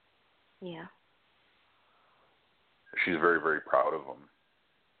 Yeah. She's very, very proud of him.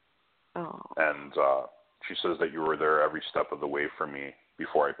 Oh. And she says that you were there every step of the way for me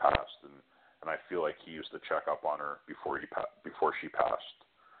before I passed, and I feel like he used to check up on her before she passed.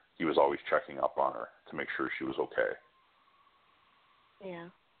 He was always checking up on her to make sure she was okay. Yeah.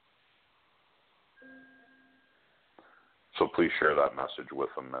 So please share that message with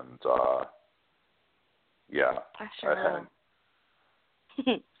him, and yeah. I sure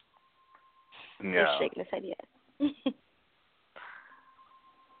will. Yeah. He's shaking his head yes.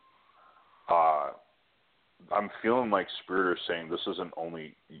 I'm feeling like Spirit is saying this isn't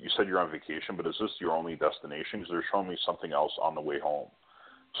only, you said you're on vacation, but is this your only destination? Because they're showing me something else on the way home.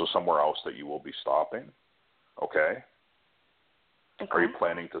 So somewhere else that you will be stopping. Okay? Are you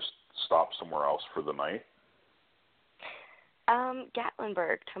planning to stop somewhere else for the night?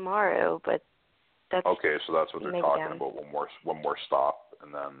 Gatlinburg tomorrow, but that's okay. So that's what they're talking about. One more stop,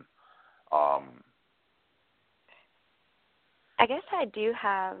 and then. I guess I do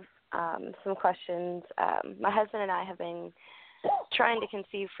have some questions. My husband and I have been trying to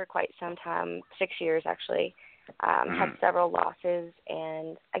conceive for quite some time, 6 years actually. Had several losses,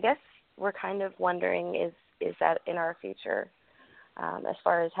 and I guess we're kind of wondering is that in our future, as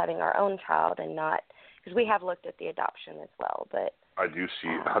far as having our own child and not. Because we have looked at the adoption as well, but I do see.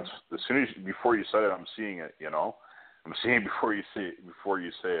 As soon as before you said it, I'm seeing it. You know, I'm seeing it before you see it. Before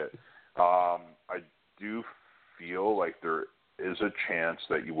you say it, I do feel like there is a chance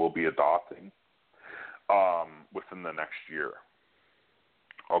that you will be adopting within the next year.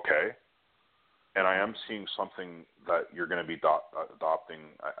 Okay, and I am seeing something that you're going to be adopting.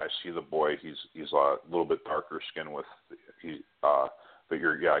 I see the boy. He's a little bit darker skin with But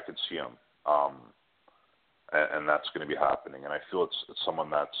I could see him. And that's going to be happening. And I feel it's someone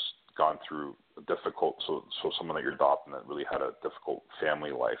that's gone through a difficult, so someone that you're adopting that really had a difficult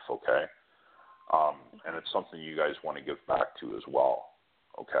family life, okay? And it's something you guys want to give back to as well,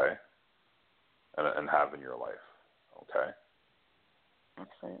 okay? And have in your life, okay?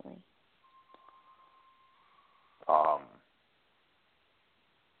 Absolutely.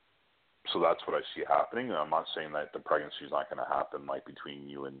 So that's what I see happening. I'm not saying that the pregnancy is not going to happen, like between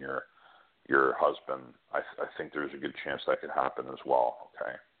you and your husband. I think there's a good chance that could happen as well.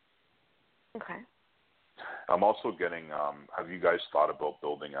 Okay. Okay. I'm also getting. Have you guys thought about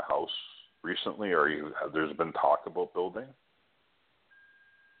building a house recently, or there's been talk about building?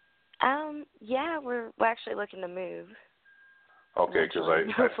 Yeah, we're actually looking to move. Okay, because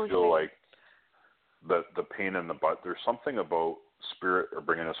I feel like the pain in the butt. There's something about spirit are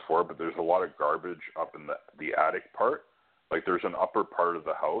bringing us forward, but there's a lot of garbage up in the attic part. Like there's an upper part of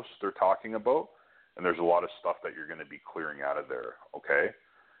the house they're talking about, and there's a lot of stuff that you're going to be clearing out of there, okay?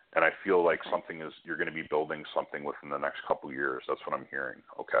 And I feel like you're going to be building something within the next couple of years. That's what I'm hearing,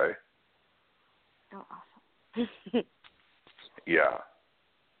 okay? Oh, awesome. Yeah.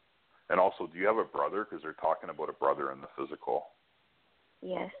 And also, do you have a brother? Because they're talking about a brother in the physical.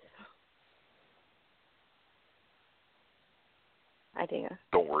 Yes. I do.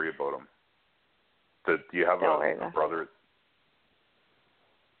 Don't worry about him. Do you have a brother?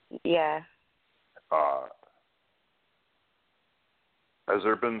 Yeah. Has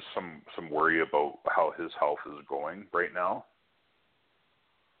there been some worry about how his health is going right now?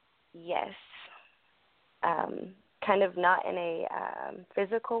 Yes. Kind of not in a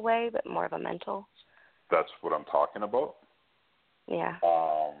physical way, but more of a mental. That's what I'm talking about? Yeah.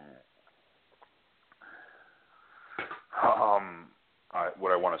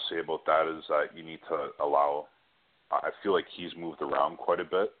 What I want to say about that is that you need to allow. I feel like he's moved around quite a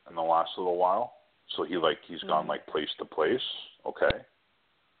bit in the last little while, so he's gone like place to place. Okay.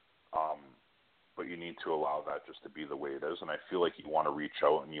 But you need to allow that just to be the way it is, and I feel like you want to reach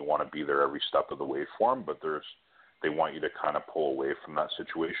out and you want to be there every step of the way for him, but they want you to kind of pull away from that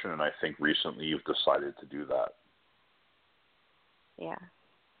situation, and I think recently you've decided to do that. Yeah.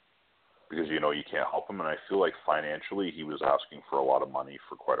 Because you can't help him, and I feel like financially he was asking for a lot of money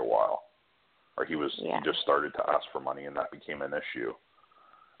for quite a while, or he just started to ask for money, and that became an issue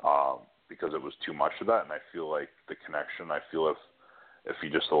because it was too much of that. And I feel like the connection. I feel if you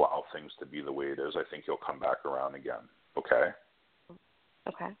just allow things to be the way it is, I think he'll come back around again. Okay.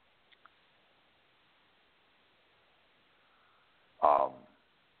 Okay.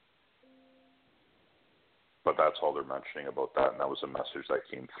 But that's all they're mentioning about that, and that was a message that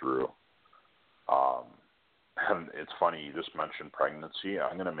came through. And it's funny, you just mentioned pregnancy.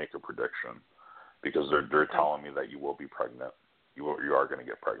 I'm going to make a prediction because they're telling me that you will be pregnant. You are going to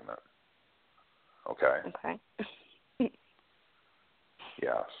get pregnant. Okay? Okay.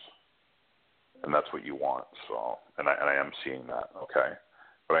 Yes. And that's what you want. So, and I am seeing that. Okay?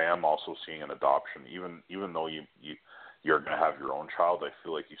 But I am also seeing an adoption. Even though you're going to have your own child, I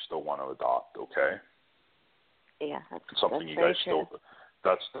feel like you still want to adopt. Okay? Yeah, it's something you guys still.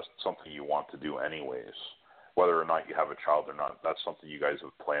 That's something you want to do anyways. Whether or not you have a child or not, that's something you guys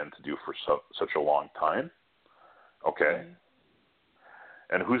have planned to do for such a long time. Okay. Mm-hmm.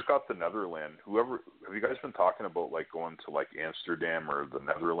 And who's got the Netherlands? Have you guys been talking about like going to like Amsterdam or the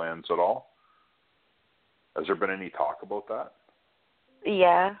Netherlands at all? Has there been any talk about that?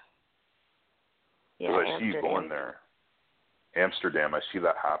 Yeah. Yeah. Because I see you going there. Amsterdam, I see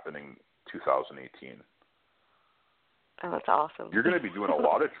that happening 2018. Oh, that's awesome. You're going to be doing a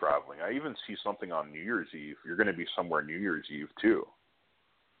lot of traveling. I even see something on New Year's Eve. You're going to be somewhere New Year's Eve too.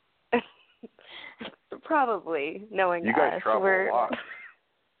 Probably, knowing you guys travel a lot.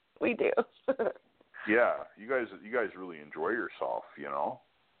 We do. Yeah, you guys really enjoy yourself,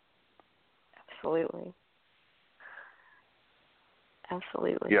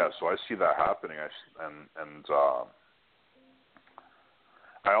 Absolutely. Yeah, so I see that happening.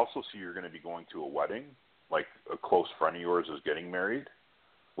 I also see you're going to be going to a wedding. Like a close friend of yours is getting married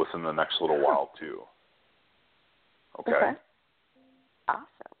within the next little while too. Okay?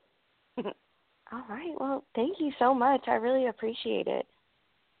 Awesome. All right. Well, thank you so much. I really appreciate it.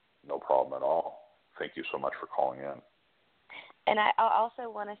 No problem at all. Thank you so much for calling in. And I also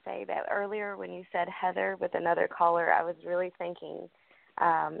want to say that earlier when you said Heather with another caller, I was really thinking,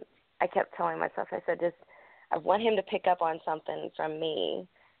 I kept telling myself, I said, I want him to pick up on something from me.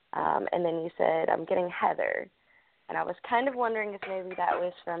 And then you said, I'm getting Heather. And I was kind of wondering if maybe that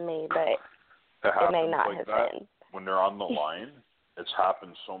was from me, but it may not have been. When they're on the line, it's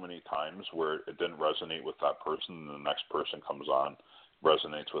happened so many times where it didn't resonate with that person, and the next person comes on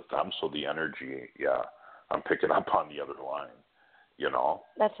resonates with them. So the energy, yeah, I'm picking up on the other line, you know.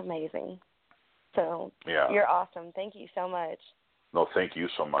 That's amazing. So yeah. You're awesome. Thank you so much. No, thank you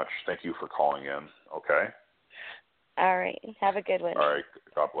so much. Thank you for calling in, okay? All right. Have a good one. All right.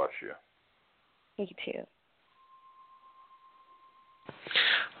 God bless you. You too.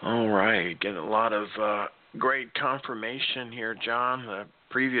 All right. Getting a lot of great confirmation here, John. The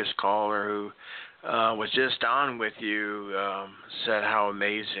previous caller who was just on with you said how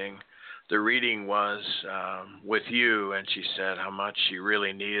amazing the reading was with you, and she said how much she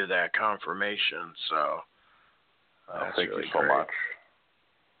really needed that confirmation. So that's thank really you so great. much.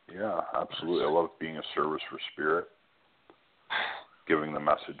 Yeah, absolutely. I love being a service for spirit, giving the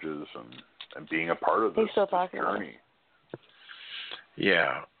messages and being a part of this journey.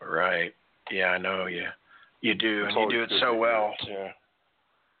 Yeah, right. Yeah, I know you do, and you do it so well too.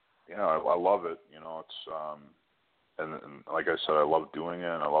 Yeah, I love it. You know, it's and like I said, I love doing it,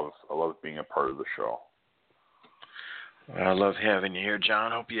 and I love being a part of the show. I love having you here,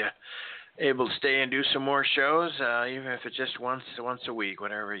 John. Hope you're able to stay and do some more shows, even if it's just once a week,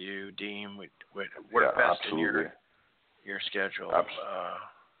 whatever you deem would work best absolutely. in your schedule.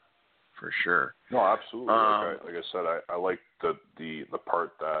 For sure. No, absolutely. Like I said, I like the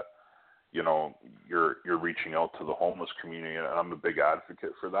part that, you know, you're reaching out to the homeless community, and I'm a big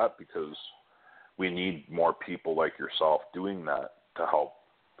advocate for that because we need more people like yourself doing that to help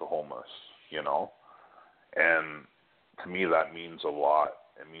the homeless, you know. And to me, that means a lot.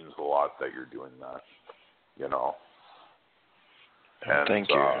 It means a lot that you're doing that, you know. And, thank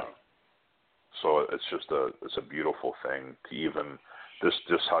you. So it's a beautiful thing to even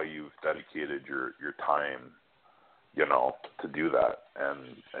just how you've dedicated your time, you know, to do that,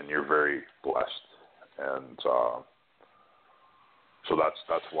 and you're very blessed, and so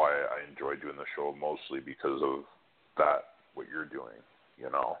that's why I enjoy doing the show, mostly because of that, what you're doing, you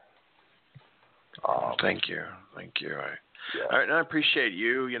know. Thank you. I appreciate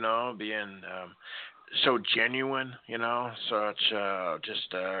you, you know, being so genuine, you know, such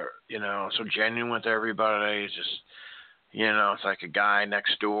you know, so genuine with everybody. It's just, you know, it's like a guy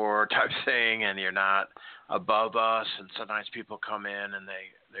next door type thing, and you're not above us. And sometimes people come in and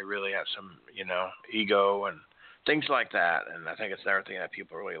they really have some, you know, ego and things like that. And I think it's another thing that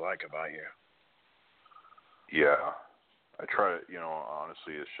people really like about you. Yeah, I try to, you know,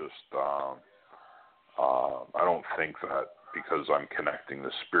 honestly, it's just I don't think that because I'm connecting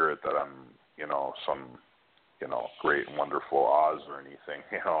the spirit that I'm, you know, some, you know, great and wonderful Oz or anything.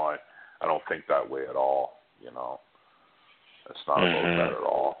 You know, I don't think that way at all. You know, it's not about that at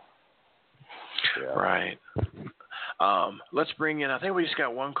all. Yeah. Right. Let's bring in, I think we just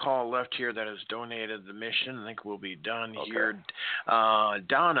got one call left here that has donated the mission. I think we'll be done here.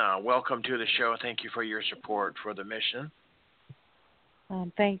 Donna, welcome to the show. Thank you for your support for the mission.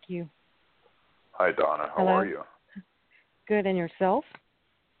 Thank you. Hi, Donna. How are you? Good, and yourself?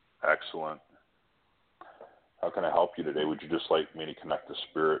 Excellent. How can I help you today? Would you just like me to connect the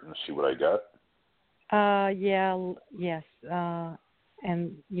spirit and see what I get? Yes,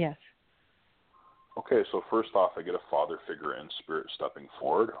 and yes. Okay, so first off, I get a father figure in spirit stepping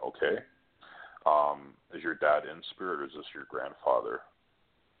forward, okay? Is your dad in spirit, or is this your grandfather?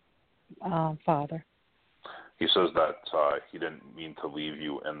 Father. He says that he didn't mean to leave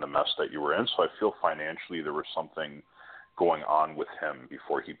you in the mess that you were in, so I feel financially there was something going on with him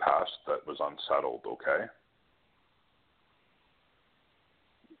before he passed that was unsettled, okay?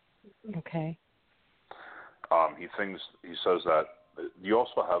 Okay. He says that you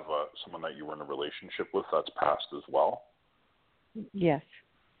also have someone that you were in a relationship with that's passed as well? Yes.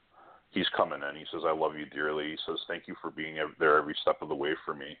 He's coming in. He says, I love you dearly. He says, thank you for being there every step of the way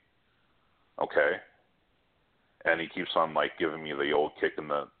for me. Okay? And he keeps on, like, giving me the old kick in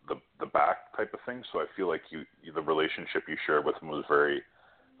the back type of thing. So I feel like the relationship you shared with him was very,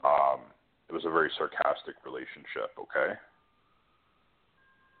 it was a very sarcastic relationship, okay?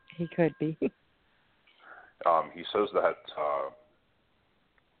 He could be. He says that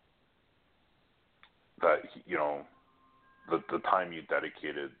you know, the time you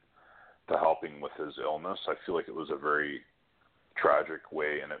dedicated to helping with his illness, I feel like it was a very tragic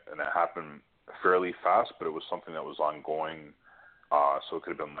way, and it happened fairly fast, but it was something that was ongoing. So it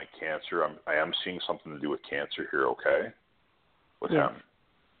could have been like cancer. I am seeing something to do with cancer here, okay? With him.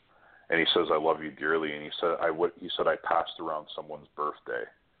 And he says, I love you dearly. And he said I passed around someone's birthday.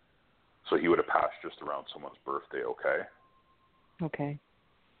 So he would have passed just around someone's birthday, okay? Okay.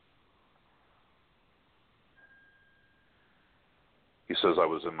 He says I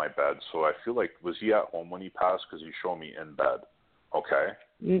was in my bed. So I feel like, was he at home when he passed? Because he's showing me in bed, okay?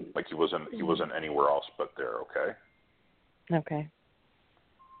 Like he wasn't anywhere else but there, okay? Okay.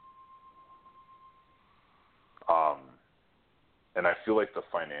 And I feel like the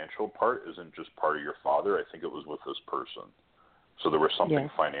financial part isn't just part of your father. I think it was with this person. So there was something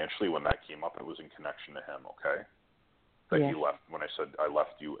financially when that came up. It was in connection to him, okay? That he left, when I said I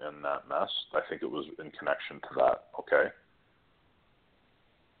left you in that mess, I think it was in connection to that, okay?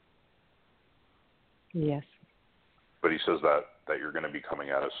 Yes. But he says that you're going to be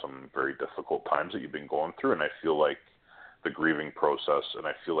coming out of some very difficult times that you've been going through, and I feel like the grieving process, and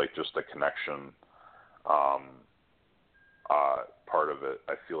I feel like just the connection part of it,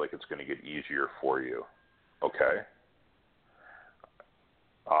 I feel like it's going to get easier for you, okay?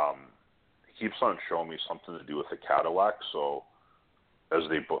 He keeps on showing me something to do with the Cadillac, so as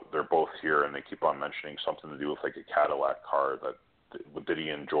they're both here, and they keep on mentioning something to do with like a Cadillac car. Did he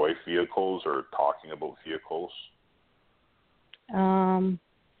enjoy vehicles or talking about vehicles?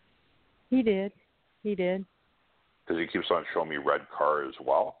 He did. Because he keeps on showing me red car as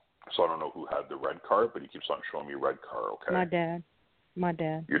well. So I don't know who had the red car, but he keeps on showing me red car, okay? My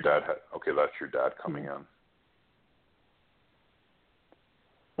dad. Your dad had, okay, that's your dad coming in.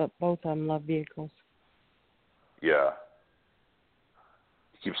 But both of them love vehicles. Yeah.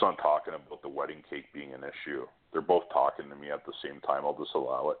 He keeps on talking about the wedding cake being an issue. They're both talking to me at the same time. I'll just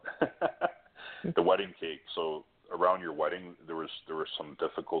allow it. The wedding cake. So around your wedding, there was some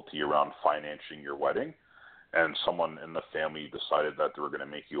difficulty around financing your wedding, and someone in the family decided that they were going to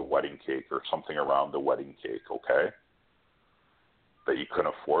make you a wedding cake or something around the wedding cake, okay? That you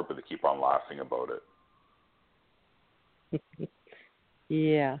couldn't afford, but they keep on laughing about it.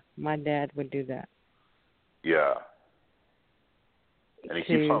 Yeah, my dad would do that. Yeah. And he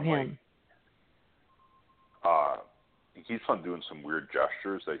keeps on he keeps on doing some weird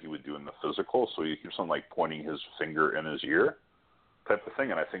gestures that he would do in the physical. So he keeps on like pointing his finger in his ear, type of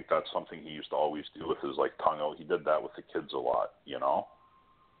thing. And I think that's something he used to always do with his like tongue out. He did that with the kids a lot, you know.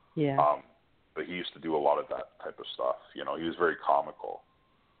 Yeah. But he used to do a lot of that type of stuff. You know, he was very comical,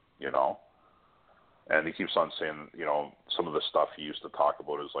 you know. And he keeps on saying, you know, some of the stuff he used to talk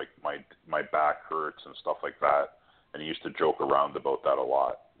about is like my back hurts and stuff like that. And he used to joke around about that a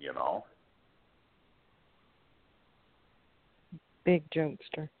lot, you know. Big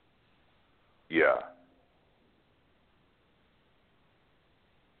jokester. Yeah.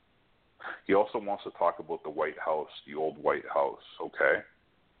 He also wants to talk about the White House, the old White House, okay?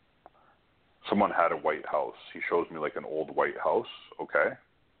 Someone had a White House. He shows me like an old White House, okay?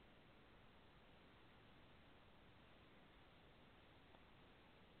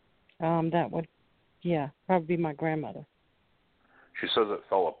 That would, probably be my grandmother. She says it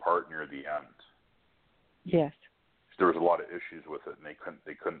fell apart near the end. Yes. There was a lot of issues with it, and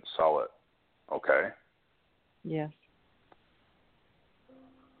they couldn't sell it, okay? Yes.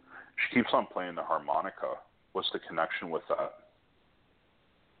 She keeps on playing the harmonica. What's the connection with that?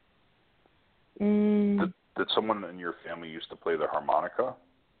 Did someone in your family used to play the harmonica?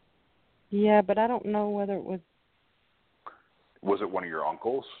 Yeah, but I don't know whether it was. Was it one of your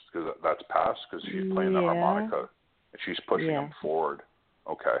uncles? Because that's past. Because she's playing the harmonica and she's pushing him forward.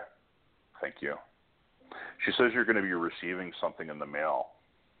 Okay. Thank you. She says you're going to be receiving something in the mail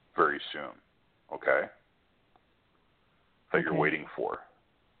very soon. Okay. That you're waiting for.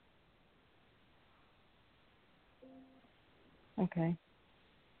 Okay.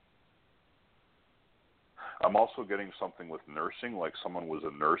 I'm also getting something with nursing, like someone was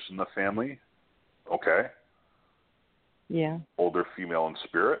a nurse in the family. Okay. Yeah. Older female in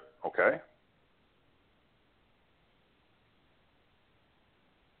spirit. Okay.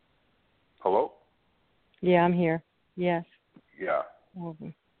 Hello? Yeah, I'm here. Yes. Yeah.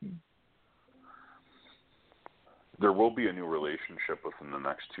 Over. There will be a new relationship within the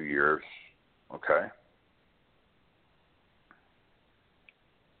next 2 years. Okay.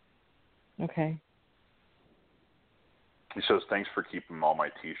 Okay. He says, thanks for keeping all my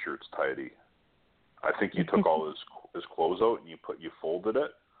T-shirts tidy. I think you took all his clothes out and you folded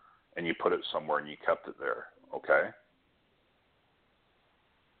it and you put it somewhere and you kept it there. Okay?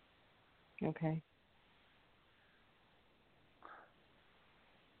 Okay.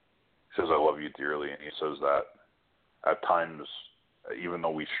 He says, I love you dearly. And he says that at times, even though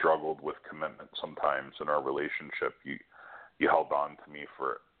we struggled with commitment sometimes in our relationship, you held on to me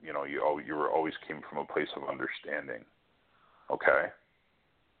for, you know, you always came from a place of understanding. Okay?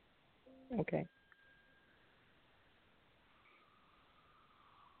 Okay.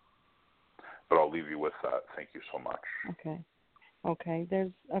 But I'll leave you with that. Thank you so much. Okay. Okay.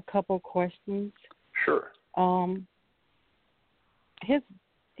 There's a couple questions. Sure.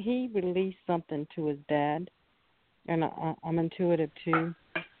 He released something to his dad, and I'm intuitive too.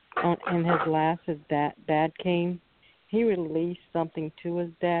 In his dad came. He released something to his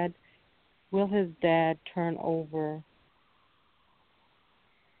dad, will his dad turn over?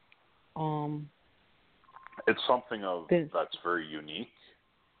 It's something this. that's very unique.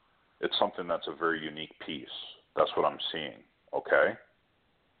 It's something that's a very unique piece. That's what I'm seeing. Okay.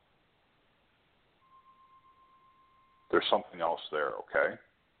 There's something else there. Okay.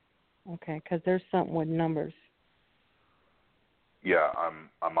 Okay, because there's something with numbers. Yeah,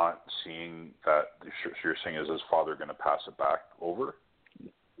 I'm not seeing that. So you're saying, is his father going to pass it back over?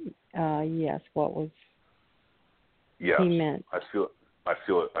 Yes. What was? Yes. He meant. I feel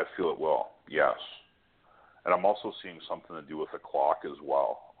it will. Yes. And I'm also seeing something to do with a clock as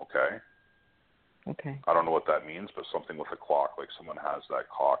well. Okay. Okay. I don't know what that means, but something with a clock, like someone has that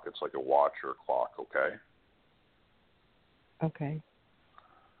clock. It's like a watch or a clock. Okay. Okay.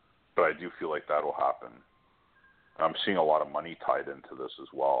 But I do feel like that'll happen. I'm seeing a lot of money tied into this as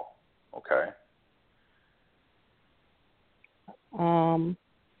well. Okay.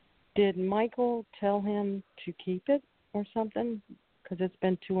 Did Michael tell him to keep it or something? Because it's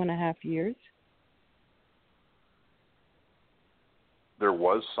been 2.5 years. There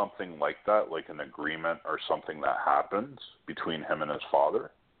was something like that, like an agreement or something that happened between him and his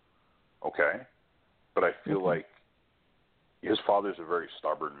father. Okay. But I feel like his father's a very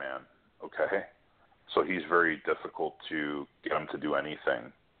stubborn man. Okay. So he's very difficult to get him to do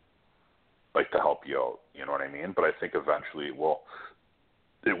anything, like to help you out. You know what I mean? But I think eventually it will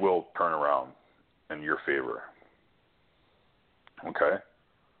turn around in your favor. Okay?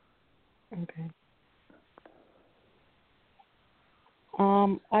 Okay.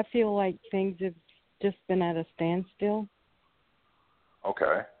 I feel like things have just been at a standstill.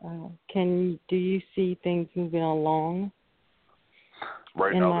 Okay. Do you see things moving along?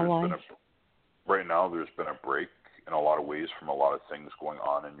 Right in now, my life? There's been a break in a lot of ways from a lot of things going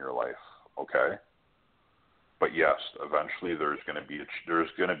on in your life. Okay. But yes, eventually there's going to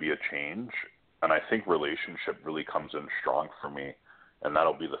be a change, and I think relationship really comes in strong for me, and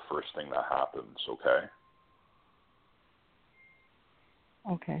that'll be the first thing that happens. Okay.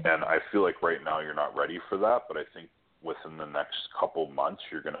 Okay. And I feel like right now you're not ready for that, but I think within the next couple months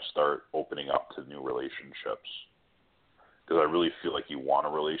you're going to start opening up to new relationships. Because I really feel like you want a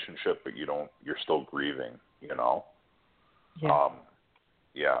relationship, but you're still grieving, you know? Yeah.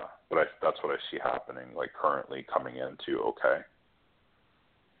 Yeah, but that's what I see happening, like currently coming into, okay?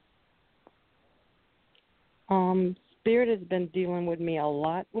 Spirit has been dealing with me a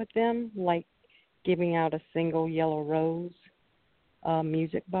lot with them, like giving out a single yellow rose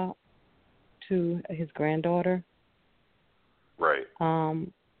music box to his granddaughter. Right.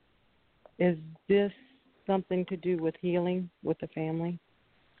 Is this something to do with healing with the family?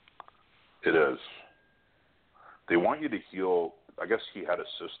 It is. They want you to heal. I guess he had a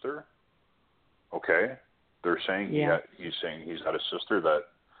sister. Okay. They're saying he's saying he's had a sister that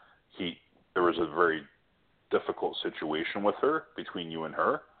there was a very difficult situation with her, between you and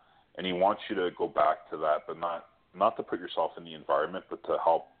her, and he wants you to go back to that, but not to put yourself in the environment, but to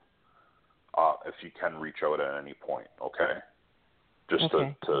help if you can reach out at any point. Okay. Just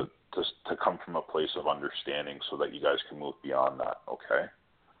to come from a place of understanding so that you guys can move beyond that, okay?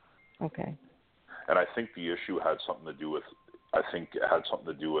 Okay. And I think the issue had something to do with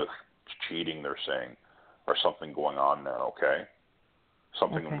cheating, they're saying, or something going on there, okay?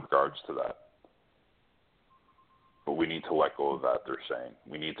 Something in regards to that. But we need to let go of that, they're saying.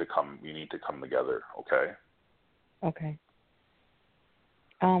 You need to come together, okay? Okay.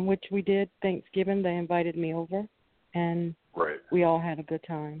 Which we did Thanksgiving. They invited me over, and we all had a good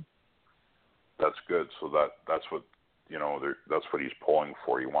time. That's good. So that's what that's what he's pulling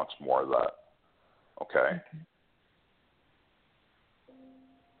for. He wants more of that. Okay.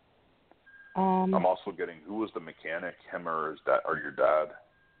 I'm also getting, who was the mechanic, him or his dad, or your dad?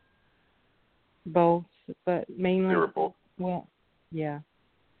 Both, but mainly they were both. Well, yeah,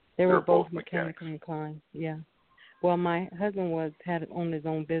 they were both mechanically inclined. Yeah. Well, my husband had owned his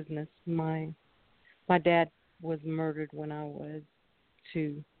own business. My dad was murdered when I was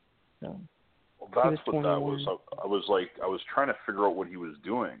 2, so. Well, that's what that was. I was trying to figure out what he was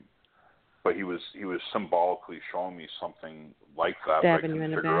doing, but he was symbolically showing me something like that. Stabbing you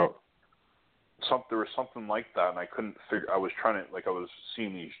in the back. There was something like that, and I couldn't figure. I was trying to, I was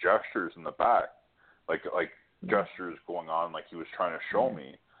seeing these gestures in the back, like gestures going on, like he was trying to show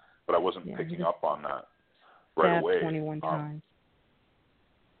me, but I wasn't picking up on that right away. 21 times.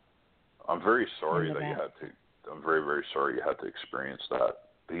 I'm very sorry that you had to. I'm very, very sorry you had to experience that.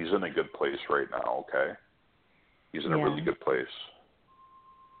 But he's in a good place right now. Okay, he's in a really good place.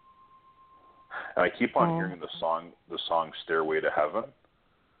 And I keep on hearing the song "Stairway to Heaven."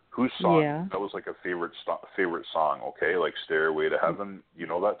 Whose song? Yeah. That was like a favorite song. Okay, like "Stairway to Heaven." You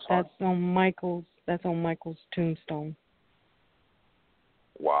know that song? That's on Michael's. That's on Michael's tombstone.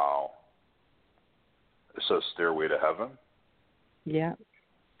 Wow. It says "Stairway to Heaven." Yeah.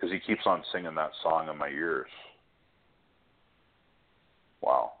 Because he keeps on singing that song in my ears.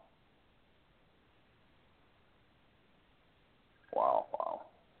 Wow. Wow. Wow.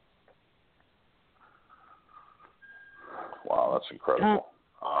 Wow, that's incredible.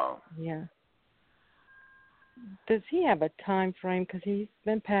 Yeah. Does he have a time frame? Because he's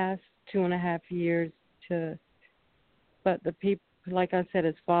been past 2.5 years but the people, like I said,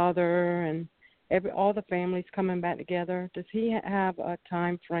 his father and all the families coming back together. Does he have a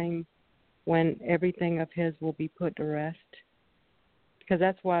time frame when everything of his will be put to rest? Because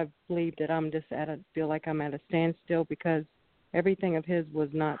that's why I believe that I'm just feel like I'm at a standstill, because everything of his was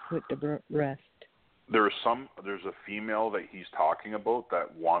not put to rest. There's a female that he's talking about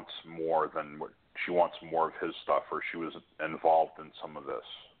that wants more than what she wants, more of his stuff, or she was involved in some of this.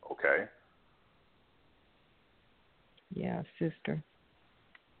 Okay. Yeah, sister.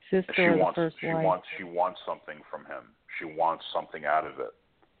 She Or wants, the first wife. She wants something from him. She wants something out of it.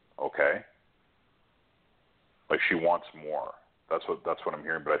 Okay. Like she wants more. That's what I'm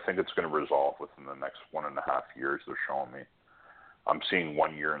hearing. But I think it's going to resolve within the next 1.5 years. They're showing me. I'm seeing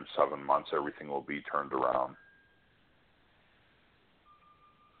 1 year and 7 months. Everything will be turned around.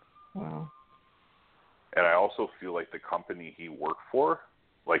 Wow. And I also feel like the company he worked for,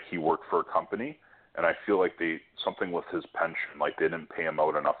 like he worked for a company, and I feel like something with his pension, like they didn't pay him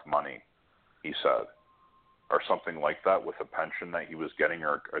out enough money, he said, or something like that with a pension that he was getting,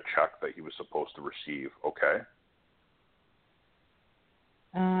 or a check that he was supposed to receive. Okay.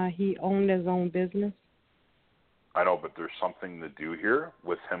 He owned his own business. I know, but there's something to do here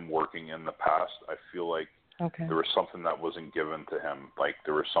with him working in the past. I feel like there was something that wasn't given to him. Like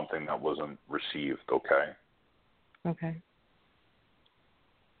there was something that wasn't received. Okay. Okay.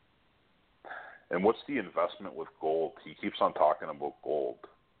 And what's the investment with gold? He keeps on talking about gold.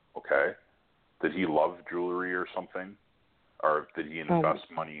 Okay. Did he love jewelry or something? Or did he invest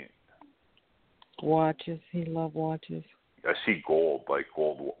money? Watches. He loved watches. I see gold, like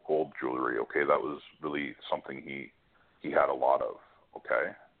gold jewelry. Okay. That was really something he had a lot of.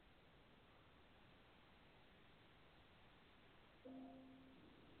 Okay.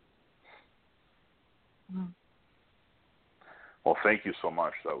 Well, thank you so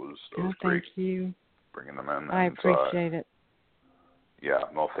much. That was great. Thank you. Bringing them in. I appreciate it. Yeah.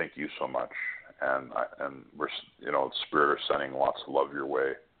 No, thank you so much. And we're, Spirit are sending lots of love your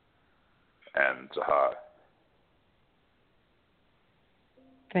way. And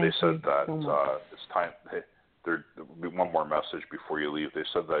they said that it's time. There'll be one more message before you leave. They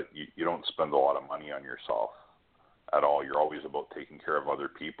said that you don't spend a lot of money on yourself at all. You're always about taking care of other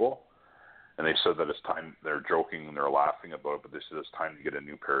people. And they said that it's time. They're joking and they're laughing about it, but they said it's time to get a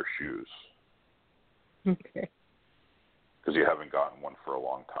new pair of shoes. Okay. Because you haven't gotten one for a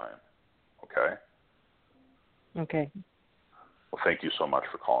long time. Okay? Okay. Well, thank you so much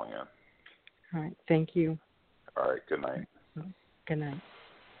for calling in. All right. Thank you. All right. Good night. Good night.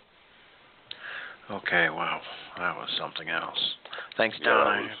 Okay. Wow. That was something else. Thanks,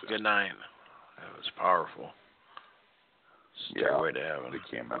 Donna. Good night. That was powerful. Stairway to Heaven.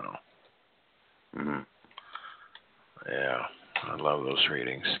 They came out. Mm-hmm. Yeah. I love those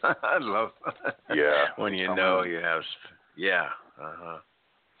readings. I love when you know you have,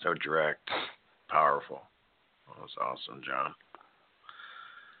 so direct, powerful. That was awesome, John.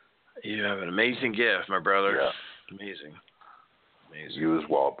 You have an amazing gift, my brother. Yeah. Amazing. You as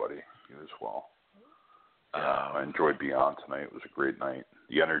well, buddy. You as well. I enjoyed being on tonight. It was a great night.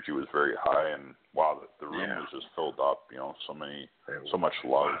 The energy was very high, and wow, the room was just filled up. So much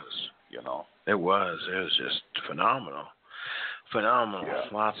love. It was just phenomenal. Phenomenal. Yeah.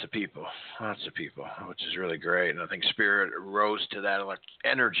 Lots of people, which is really great. And I think Spirit rose to that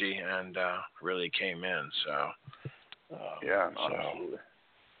energy and really came in. So, absolutely.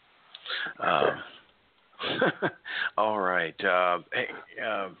 All right.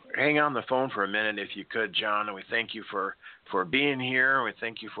 Hang on the phone for a minute if you could, John. And we thank you for being here. We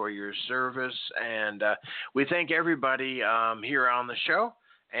thank you for your service. And we thank everybody here on the show.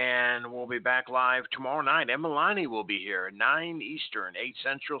 And we'll be back live tomorrow night. Emalani will be here at 9 Eastern, 8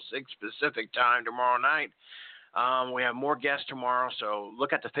 Central, 6 Pacific time tomorrow night. We have more guests tomorrow, so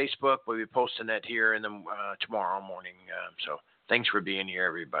look at the Facebook. We'll be posting that here in the tomorrow morning. So thanks for being here,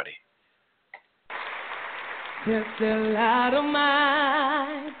 everybody. This little light of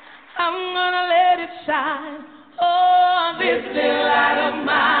mine, I'm gonna let it shine. Oh, this little light of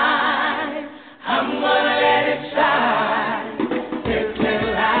mine, I'm gonna let it shine. This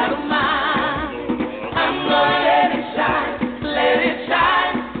little light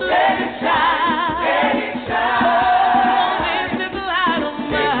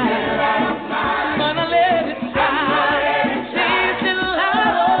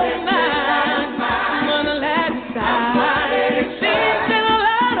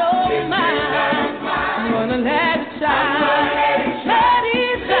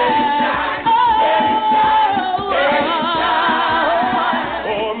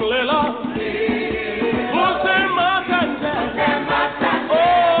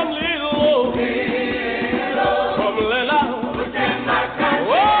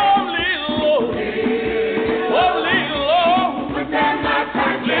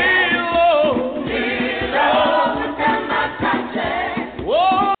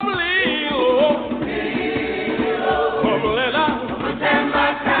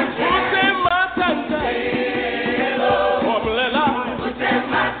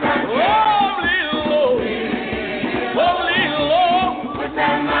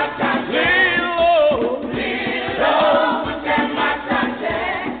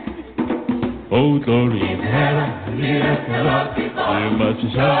glory in heaven, need us the Lord before. You must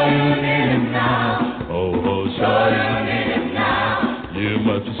show you need him now. Oh, show you need him now. You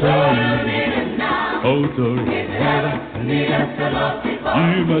must show you need him now. Oh, glory in heaven, need us the Lord before.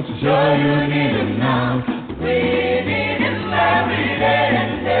 You must show you need him now. We need him every day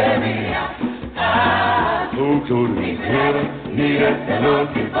and every hour. Oh, glory in heaven, need us the Lord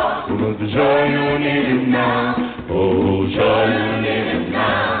before. You must show you need him now. Oh, show you need him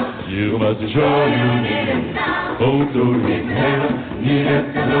now. You must show you need him now. Oh, glory in heaven, need us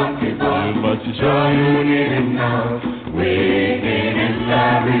the Lord before. You must show you need him now. We need him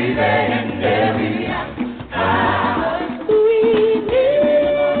every day and every hour. We need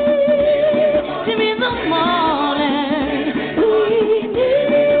him in the morning. We need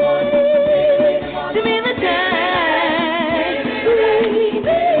him in the day. We need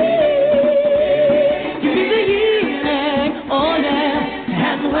him in the evening. Oh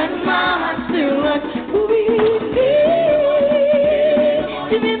yeah, and when mama's through it, we need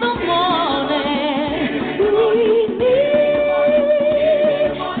him in the morning. We need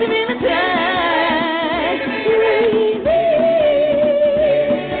him in the day. We need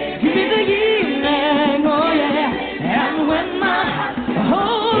him in the evening. Oh yeah, and when my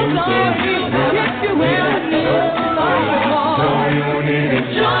whole Lord, yes you will.